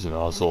 He's an An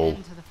asshole.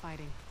 end to the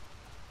fighting.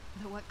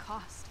 But at what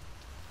cost?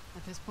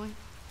 At this point,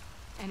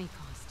 any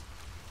cost.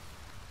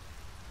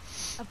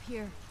 Up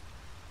here.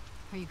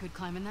 Are you good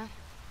climbing that?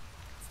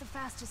 It's the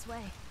fastest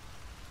way.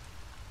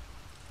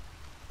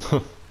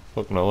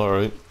 Fucking hell,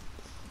 alright.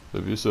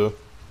 Maybe so.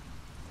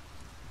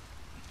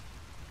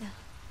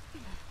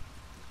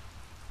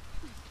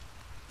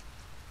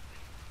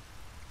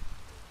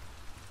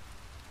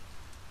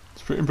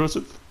 It's pretty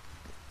impressive.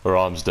 Her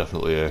arm's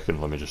definitely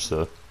aching, let me just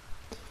say.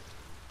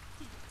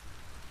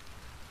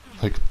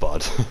 Like,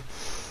 bad.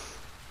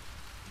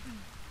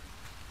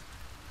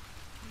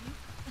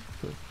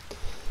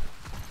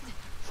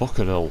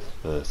 Fucking hell,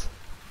 Earth.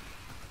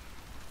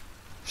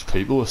 These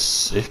people are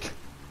sick.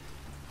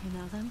 You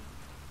know them?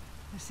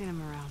 I've seen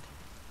him around.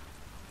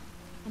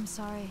 I'm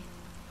sorry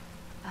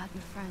about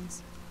your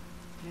friends.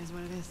 It is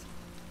what it is.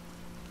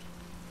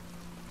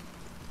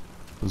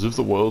 As if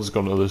the world's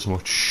gone to this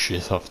much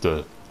shit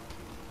after.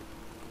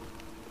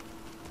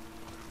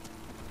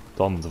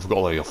 Damn, they've got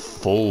like a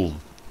full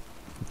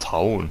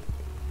town.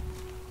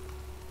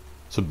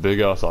 It's a big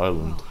ass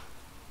island.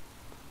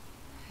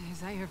 Whoa. Is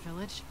that your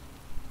village?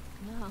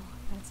 No,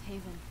 that's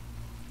Haven.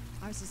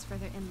 Ours is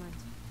further inland.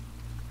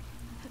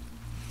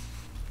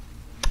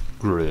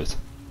 Great.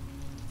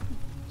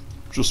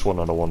 Just what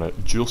I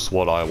wanted. Just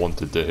what I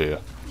wanted to hear.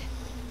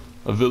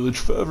 A village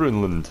further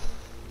inland.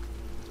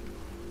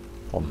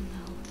 Oh no.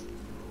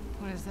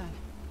 What is that?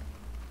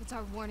 It's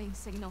our warning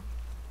signal.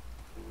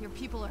 Your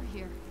people are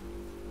here.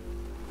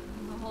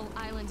 The whole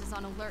island is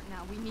on alert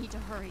now. We need to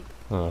hurry.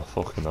 Oh,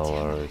 fucking hell,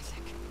 alright.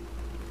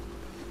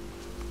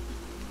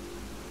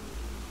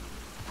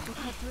 We'll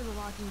cut through the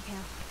logging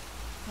camp.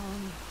 Follow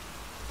me.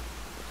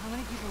 How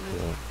many people live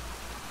Yeah. here?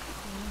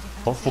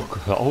 How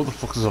the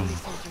fuck is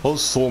how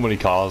so many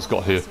cars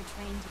got here?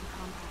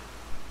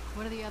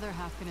 What are the other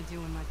half gonna do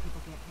when my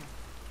people get here?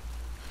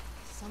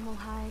 Some will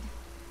hide.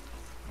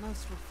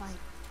 Most will fight.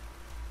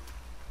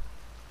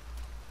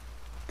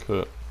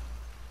 Okay.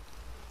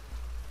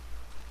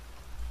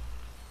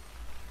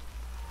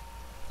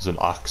 There's an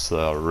axe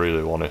there, I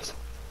really want it.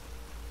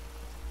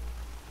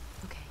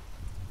 Okay.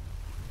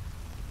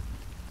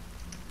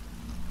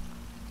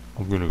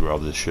 I'm gonna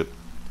grab this shit.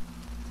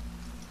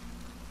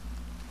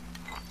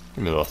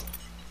 Give me that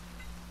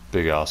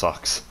big ass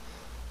axe.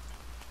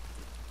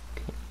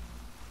 Okay.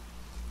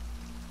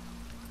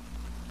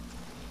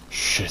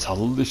 Shit, I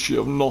literally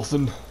have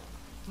nothing.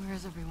 Where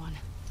is everyone?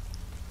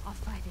 Off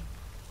fighting.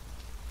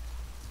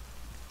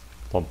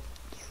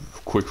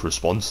 Quick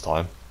response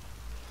time.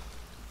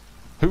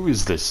 Who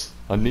is this?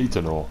 I need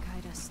to know.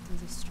 Guide us through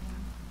the storm.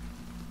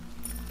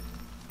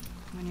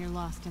 When you're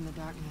lost in the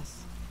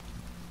darkness,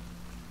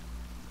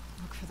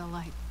 look for the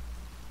light.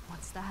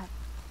 What's that?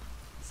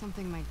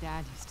 Something my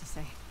dad used to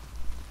say.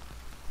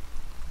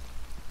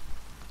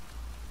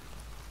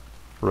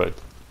 Right.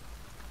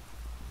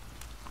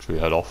 Should we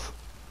head off?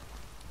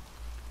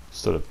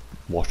 Instead of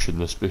watching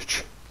this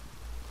bitch.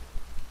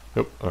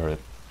 Yep, alright.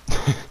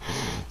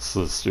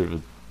 So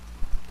stupid.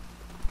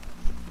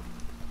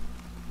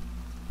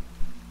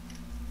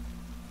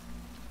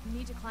 We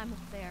need to climb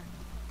up there.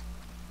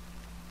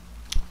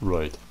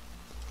 Right.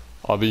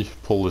 Abby,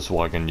 pull this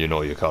wagon, you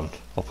know you can.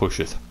 I'll push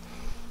it.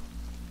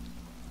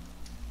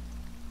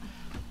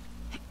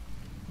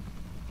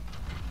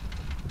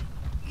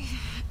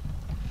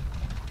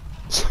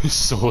 He's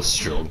so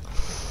strong.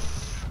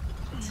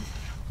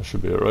 That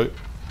should be alright.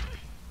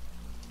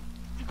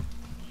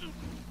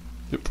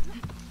 Yep.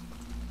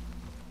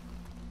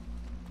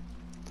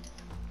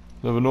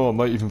 Never know, I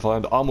might even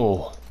find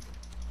ammo.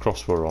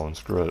 Crossbow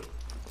rounds, great.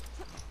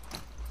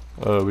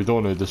 We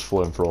don't need this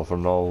flamethrower for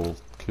now, we'll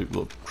keep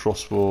the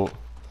crossbow.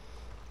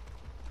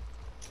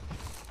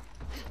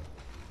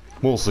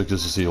 Mostly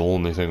because it's the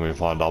only thing we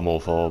find ammo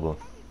for, but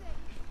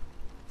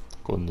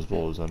guns,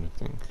 bows,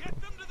 anything. So.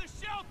 Get them to the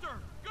shelter!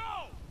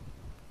 Go!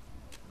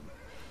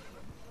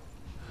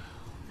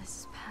 This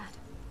is bad.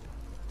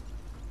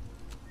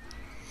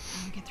 How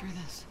do we get through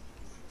this?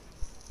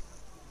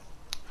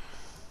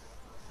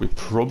 We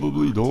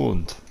probably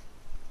don't.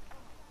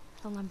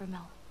 The lumber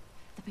mill.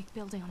 The big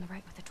building on the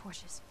right with the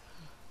torches.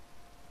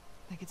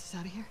 That gets us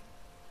out of here?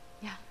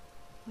 Yeah,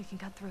 we can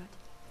cut through it.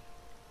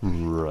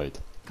 Right.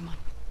 Come on.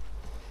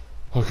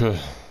 Okay.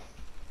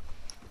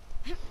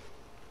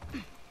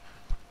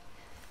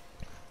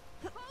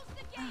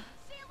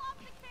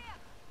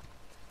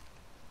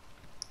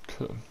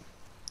 Okay.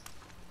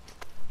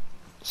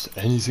 Is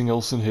there anything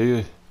else in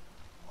here?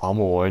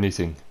 Ammo or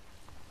anything?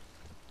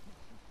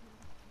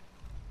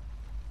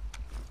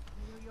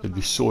 It'd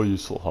be so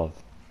useful to have.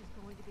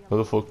 Where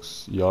the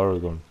fuck's Yara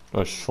gone?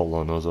 Oh, she's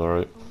following us,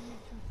 alright.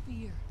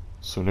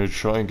 So we need to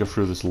try and get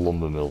through this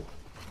lumber mill.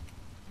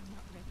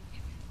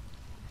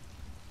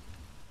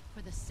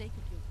 For the sake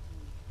of your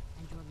food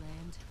and your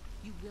land,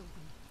 you will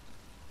be.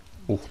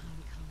 Oh. When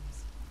the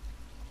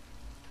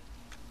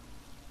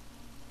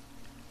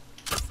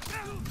time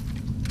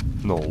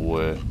comes. No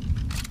way.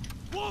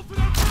 Wolf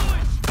in our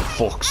village!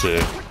 Fuck's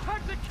sake.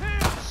 Protect the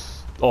camp!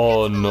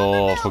 Oh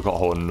no, I forgot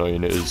how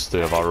annoying it is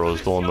to have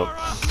arrows, don't it?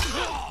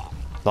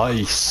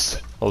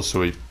 Nice! Oh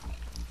sweet.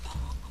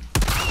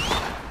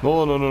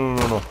 No, no, no, no,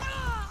 no, no.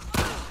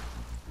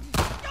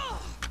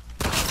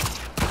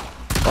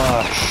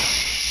 Ah,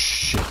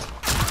 shit.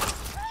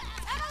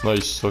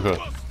 Nice, okay.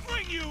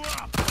 Bring you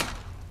up!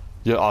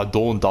 Yeah, I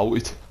don't doubt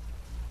it.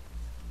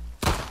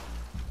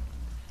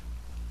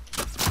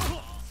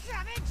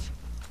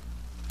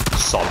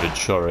 Savage,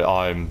 sorry,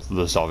 I'm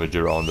the savage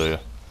around here.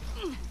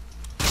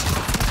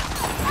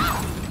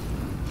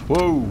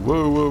 Whoa,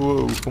 whoa, whoa,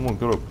 whoa, come on,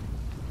 get up.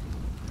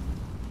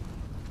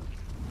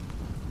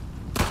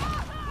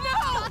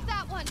 Not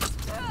that one!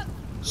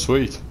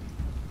 Sweet.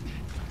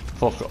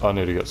 Fuck, I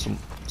need to get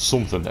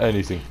something,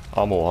 anything.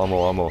 Ammo,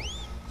 ammo, ammo.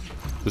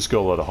 This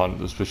girl had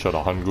this bitch had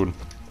a handgun.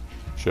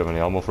 Does she have any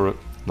ammo for it?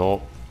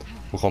 No.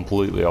 We're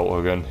completely out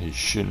again, he's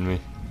shitting me.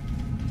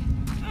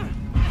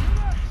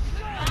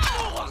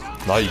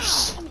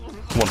 Nice.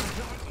 Come on.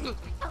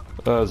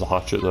 There's a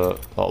hatchet there.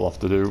 That'll have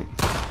to do.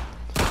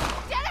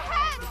 Dead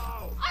ahead!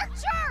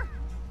 Archer!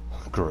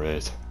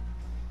 Great.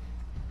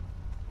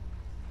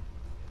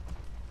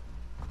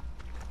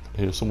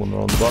 Here's someone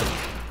around the back.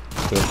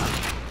 Okay.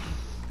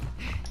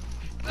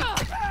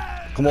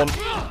 Come on.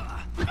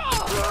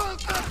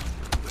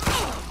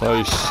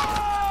 Nice.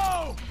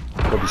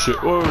 Holy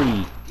shit.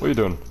 Oi! What are you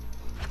doing?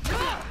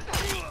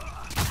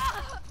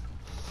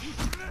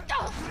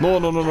 No,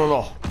 no, no, no,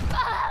 no.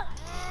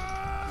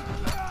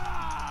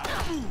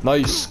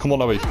 Nice. Come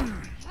on, Abby.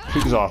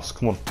 Kick his ass.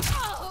 Come on.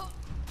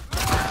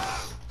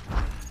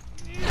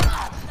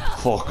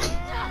 Fuck.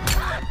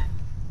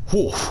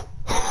 Whoa.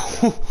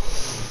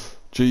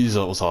 Jeez,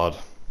 that was hard.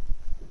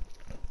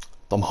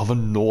 Them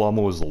having no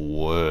ammo is the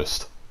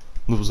worst.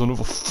 There was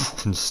another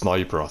fucking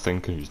sniper, I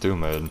think, and he was doing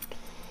man.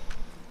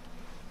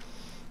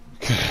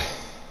 Okay.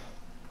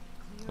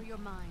 Clear your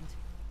mind.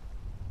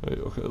 Right,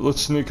 okay,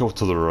 let's sneak out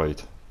to the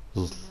right.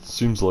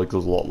 Seems like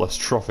there's a lot less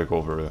traffic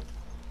over here.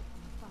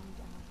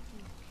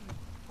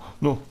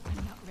 No. I'm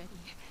not ready.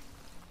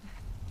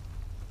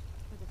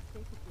 For the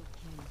sake of your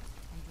king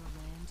and your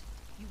land,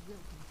 you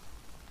will be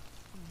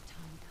when the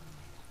time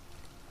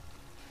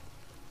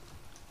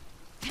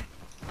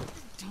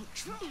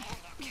comes.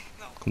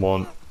 Come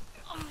on.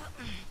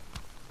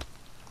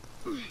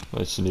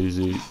 Nice and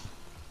easy.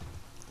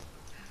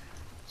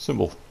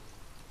 Simple.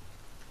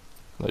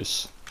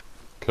 Nice.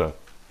 Okay.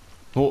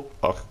 Oh,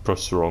 I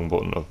pressed the wrong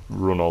button to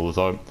run all the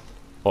time.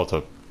 Or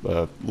to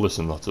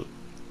listen, that's it.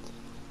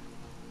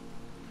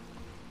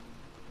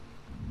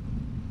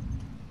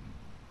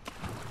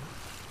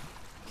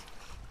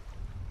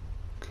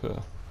 Okay.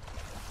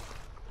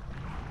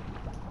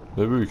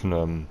 Maybe we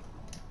can,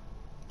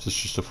 is this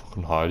just a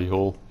fucking hidey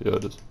hole? Yeah,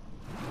 it is.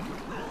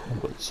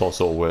 But it's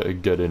also a way to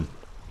get in.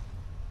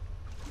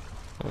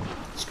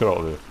 Let's get out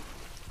of here.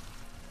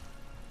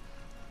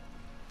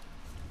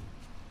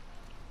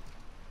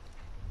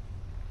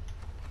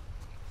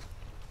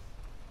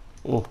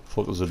 Oh,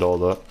 fuck, there's a door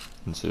there.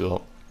 Didn't see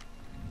that.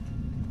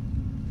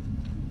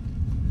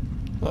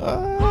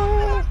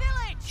 Ah,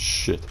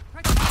 shit.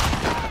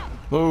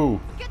 No!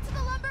 Get to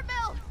the lumber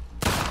mill!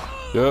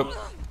 Yep.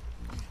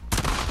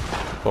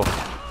 Oh.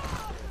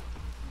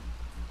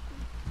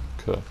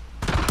 Okay.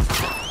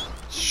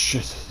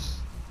 Shit.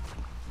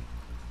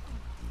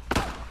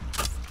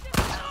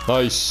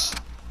 Nice.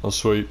 That's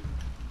sweet.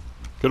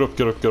 Get up,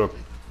 get up, get up.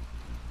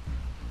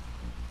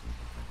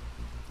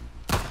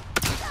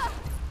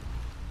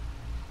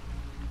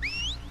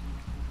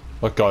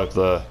 That guy up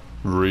there,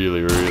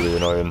 really, really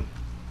annoying.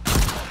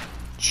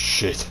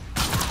 Shit.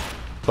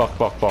 Back,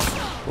 back, back.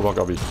 Go back,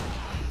 Abby.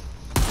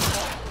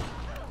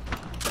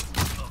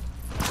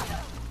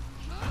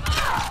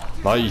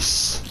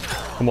 Nice.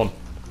 Come on.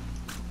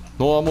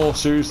 No ammo,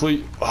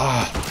 seriously.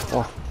 Ah,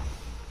 fuck.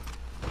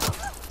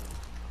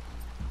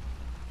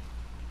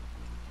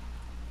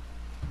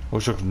 I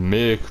wish I could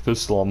make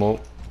pistol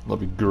ammo. That'd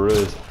be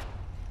great.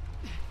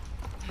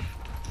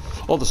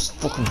 Oh, there's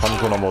fucking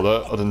handgun ammo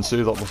there. I didn't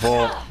see that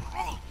before.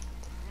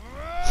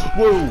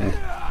 Whoa!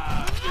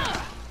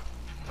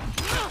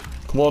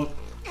 Come on.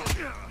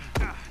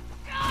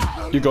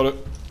 You got it.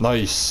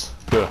 Nice.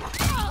 Good.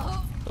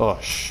 Oh,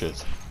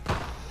 shit.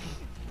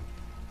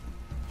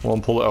 Come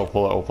on, pull it out,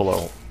 pull it out, pull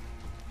it out.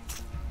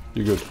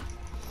 You good.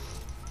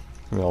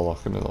 Give me all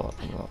that, give me that,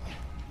 give me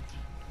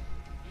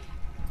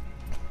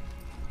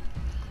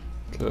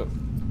that. Okay.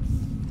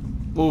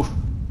 Move.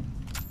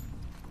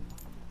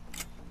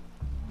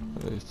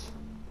 Right.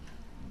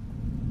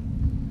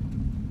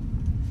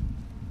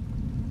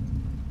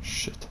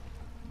 Shit.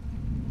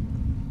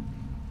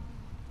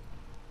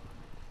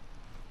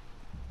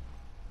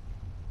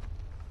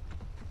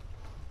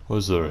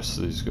 Where's the rest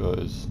of these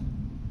guys?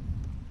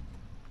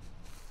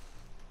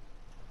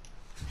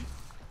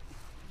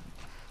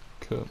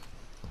 Okay.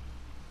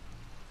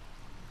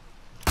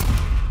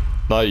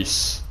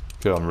 Nice.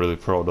 Okay, I'm really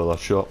proud of that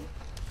shot.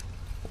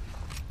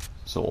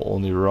 So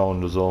only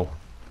round as well.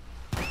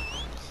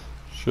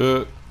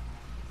 Shit.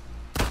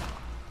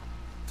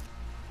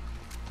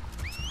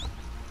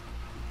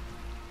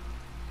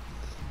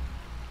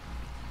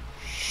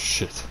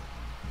 Shit.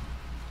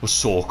 We're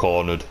so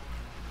cornered.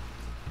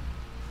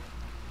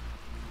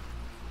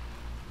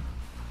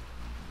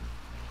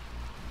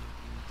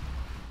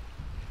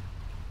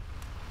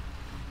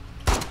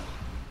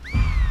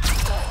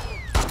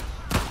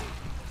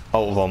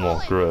 Out of ammo,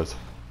 great.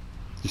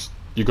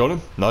 You got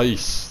him?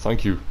 Nice,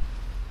 thank you.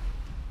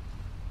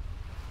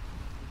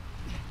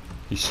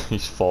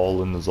 He's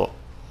fallen as well.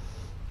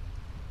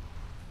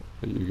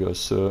 What you guys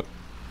say? If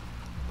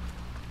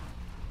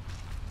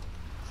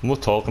I'm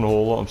not talking a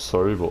whole lot, I'm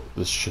sorry, but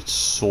this shit's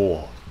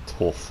so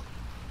tough.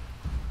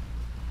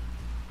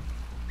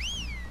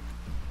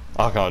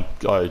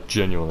 I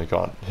genuinely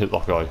can't hit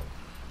that guy.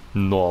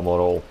 No ammo at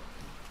all.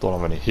 Don't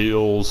have any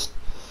heals.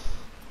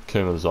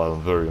 Came to this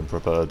island very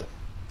unprepared.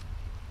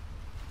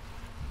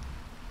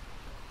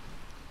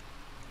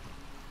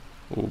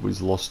 Oh,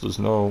 he's lost us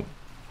now.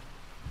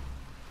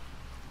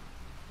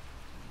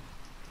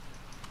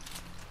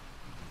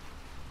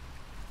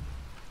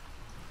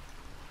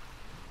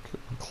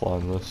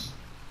 climb this.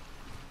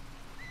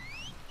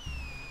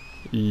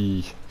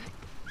 E.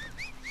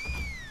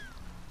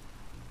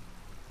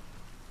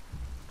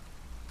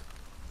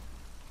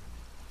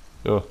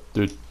 Yeah,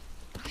 dude.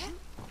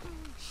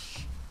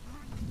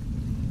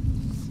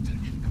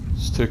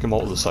 Just take him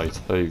out of the sight.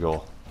 There you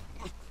go.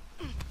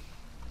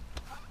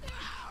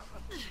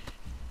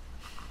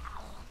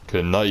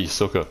 Okay, nice.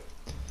 Okay.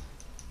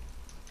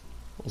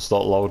 I'll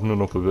start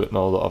loudening up a bit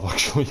now that I've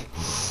actually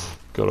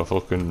got a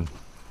fucking...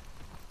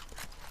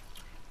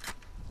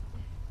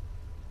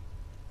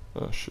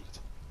 Oh shit.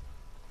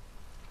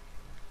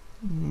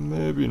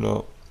 Maybe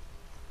not.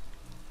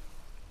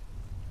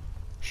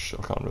 Shit,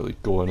 I can't really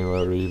go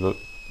anywhere either.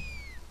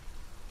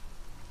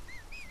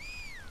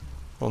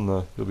 On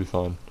there, you'll be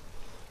fine.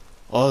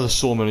 Oh, there's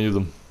so many of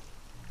them.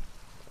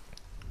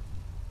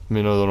 I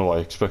mean, I don't know why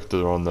I expected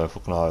they're on their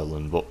fucking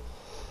island, but...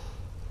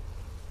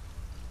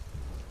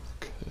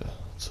 Okay,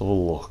 let's have a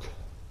look.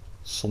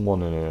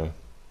 Someone in here.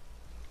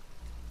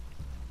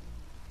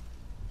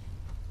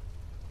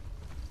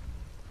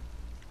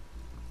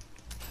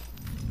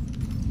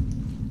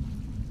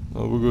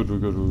 Oh, we're good, we're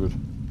good, we're good.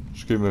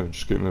 Just keep moving,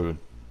 just keep moving.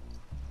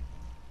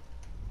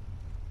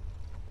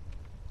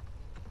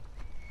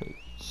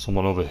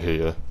 Someone over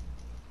here.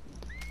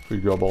 If we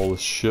grab all this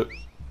shit,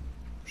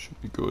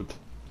 should be good.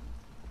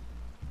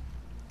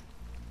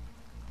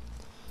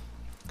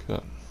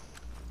 Okay.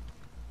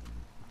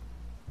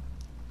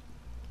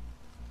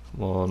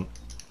 Come on.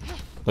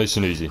 Nice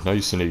and easy,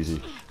 nice and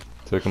easy.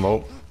 Take them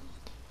out.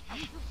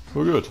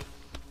 We're good.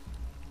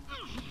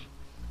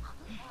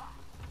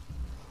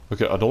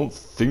 Okay, I don't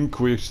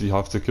think we actually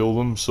have to kill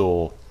them,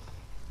 so...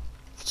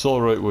 If it's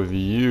alright with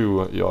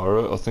you,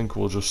 Yara, I think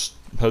we'll just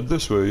head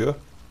this way, yeah?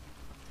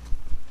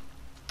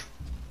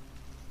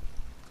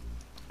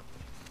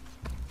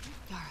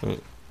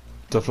 It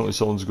definitely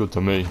sounds good to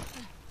me. I'm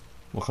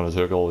not gonna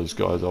take all these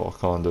guys out, I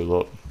can't do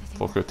that.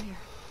 Fuck it.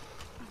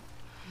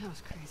 That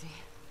was crazy.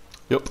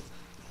 Yep.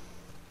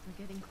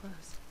 We're getting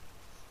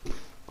close.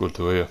 Good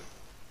to hear.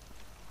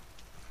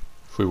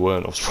 If we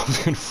weren't, I was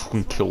probably gonna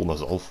fucking kill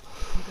myself.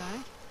 You got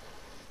it?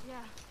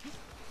 Yeah.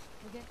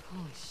 We'll get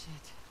Holy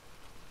shit.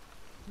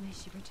 May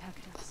she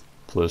protect us.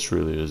 Place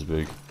really is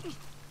big.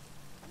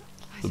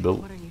 Isaac,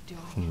 built- what are you doing?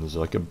 And there's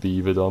like a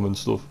beaver dam and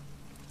stuff.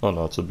 Oh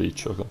no, it's a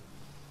beach, okay.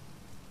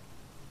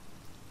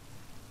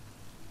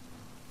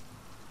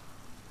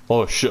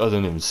 Oh shit, I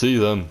didn't even see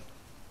them.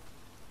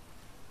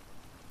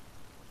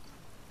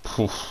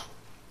 Poof.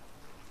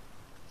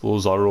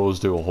 Those arrows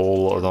do a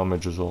whole lot of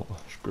damage as well.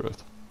 That's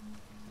great.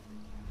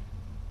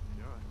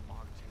 They're on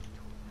our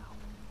territory now.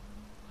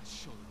 Let's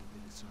show them what they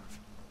deserve.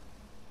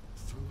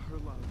 Through her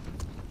love,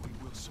 we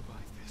will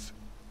survive this.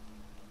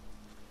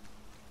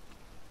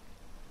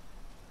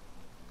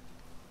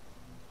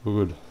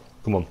 We're good.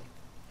 Come on.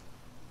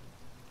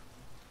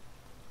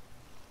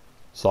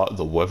 So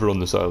the weather on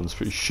this island's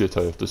pretty shit,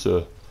 I have to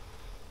say.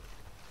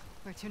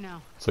 Where to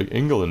now? It's like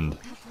England.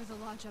 There's a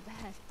lodge up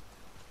ahead.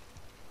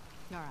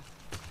 Yara,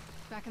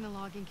 back in the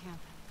logging camp.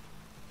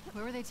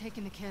 Where were they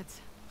taking the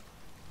kids?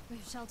 We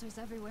have shelters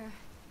everywhere.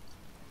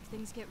 If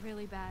things get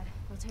really bad,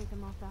 we'll take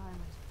them off the island.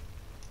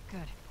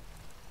 Good.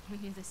 We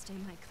knew this day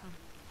might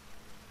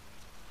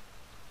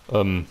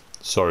come.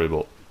 Sorry,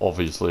 but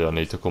obviously I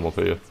need to come up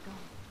here. Let's go.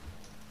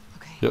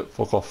 Okay. Yep,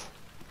 fuck off.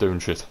 Doing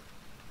shit.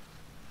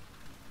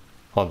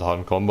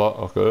 Hand-to-hand combat,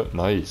 okay,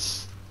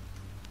 nice.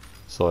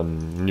 So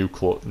new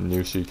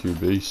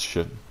CQB,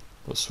 shit.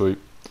 That's sweet.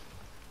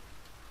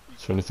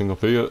 Is there anything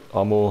up here?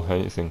 Ammo,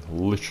 anything,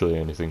 literally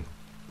anything.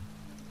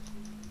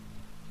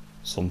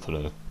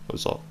 Something here.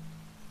 What's that?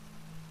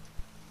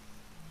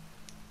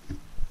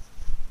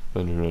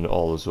 Entering it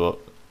all as well.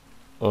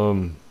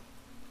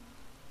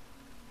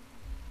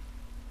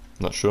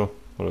 Not sure.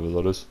 Whatever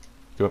that is.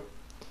 Okay.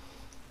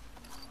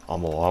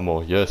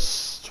 Ammo,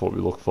 yes. That's what we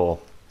look for.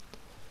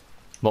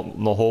 Not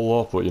a whole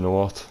lot, but you know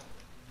what?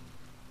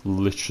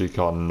 Literally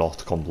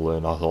cannot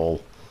complain at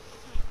all.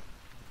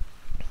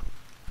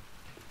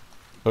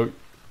 Oh,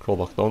 crawl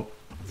back down.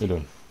 What you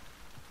doing?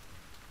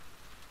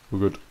 We're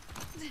good.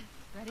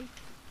 Ready?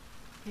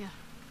 Yeah.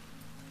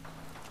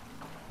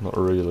 Not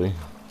really.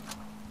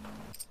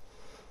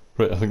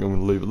 Right, I think I'm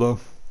gonna leave it there.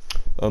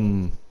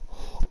 I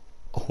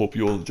hope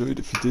you all enjoyed.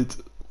 If you did,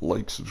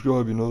 like,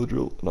 subscribe, you know the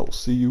drill, and I will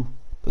see you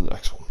in the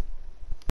next one.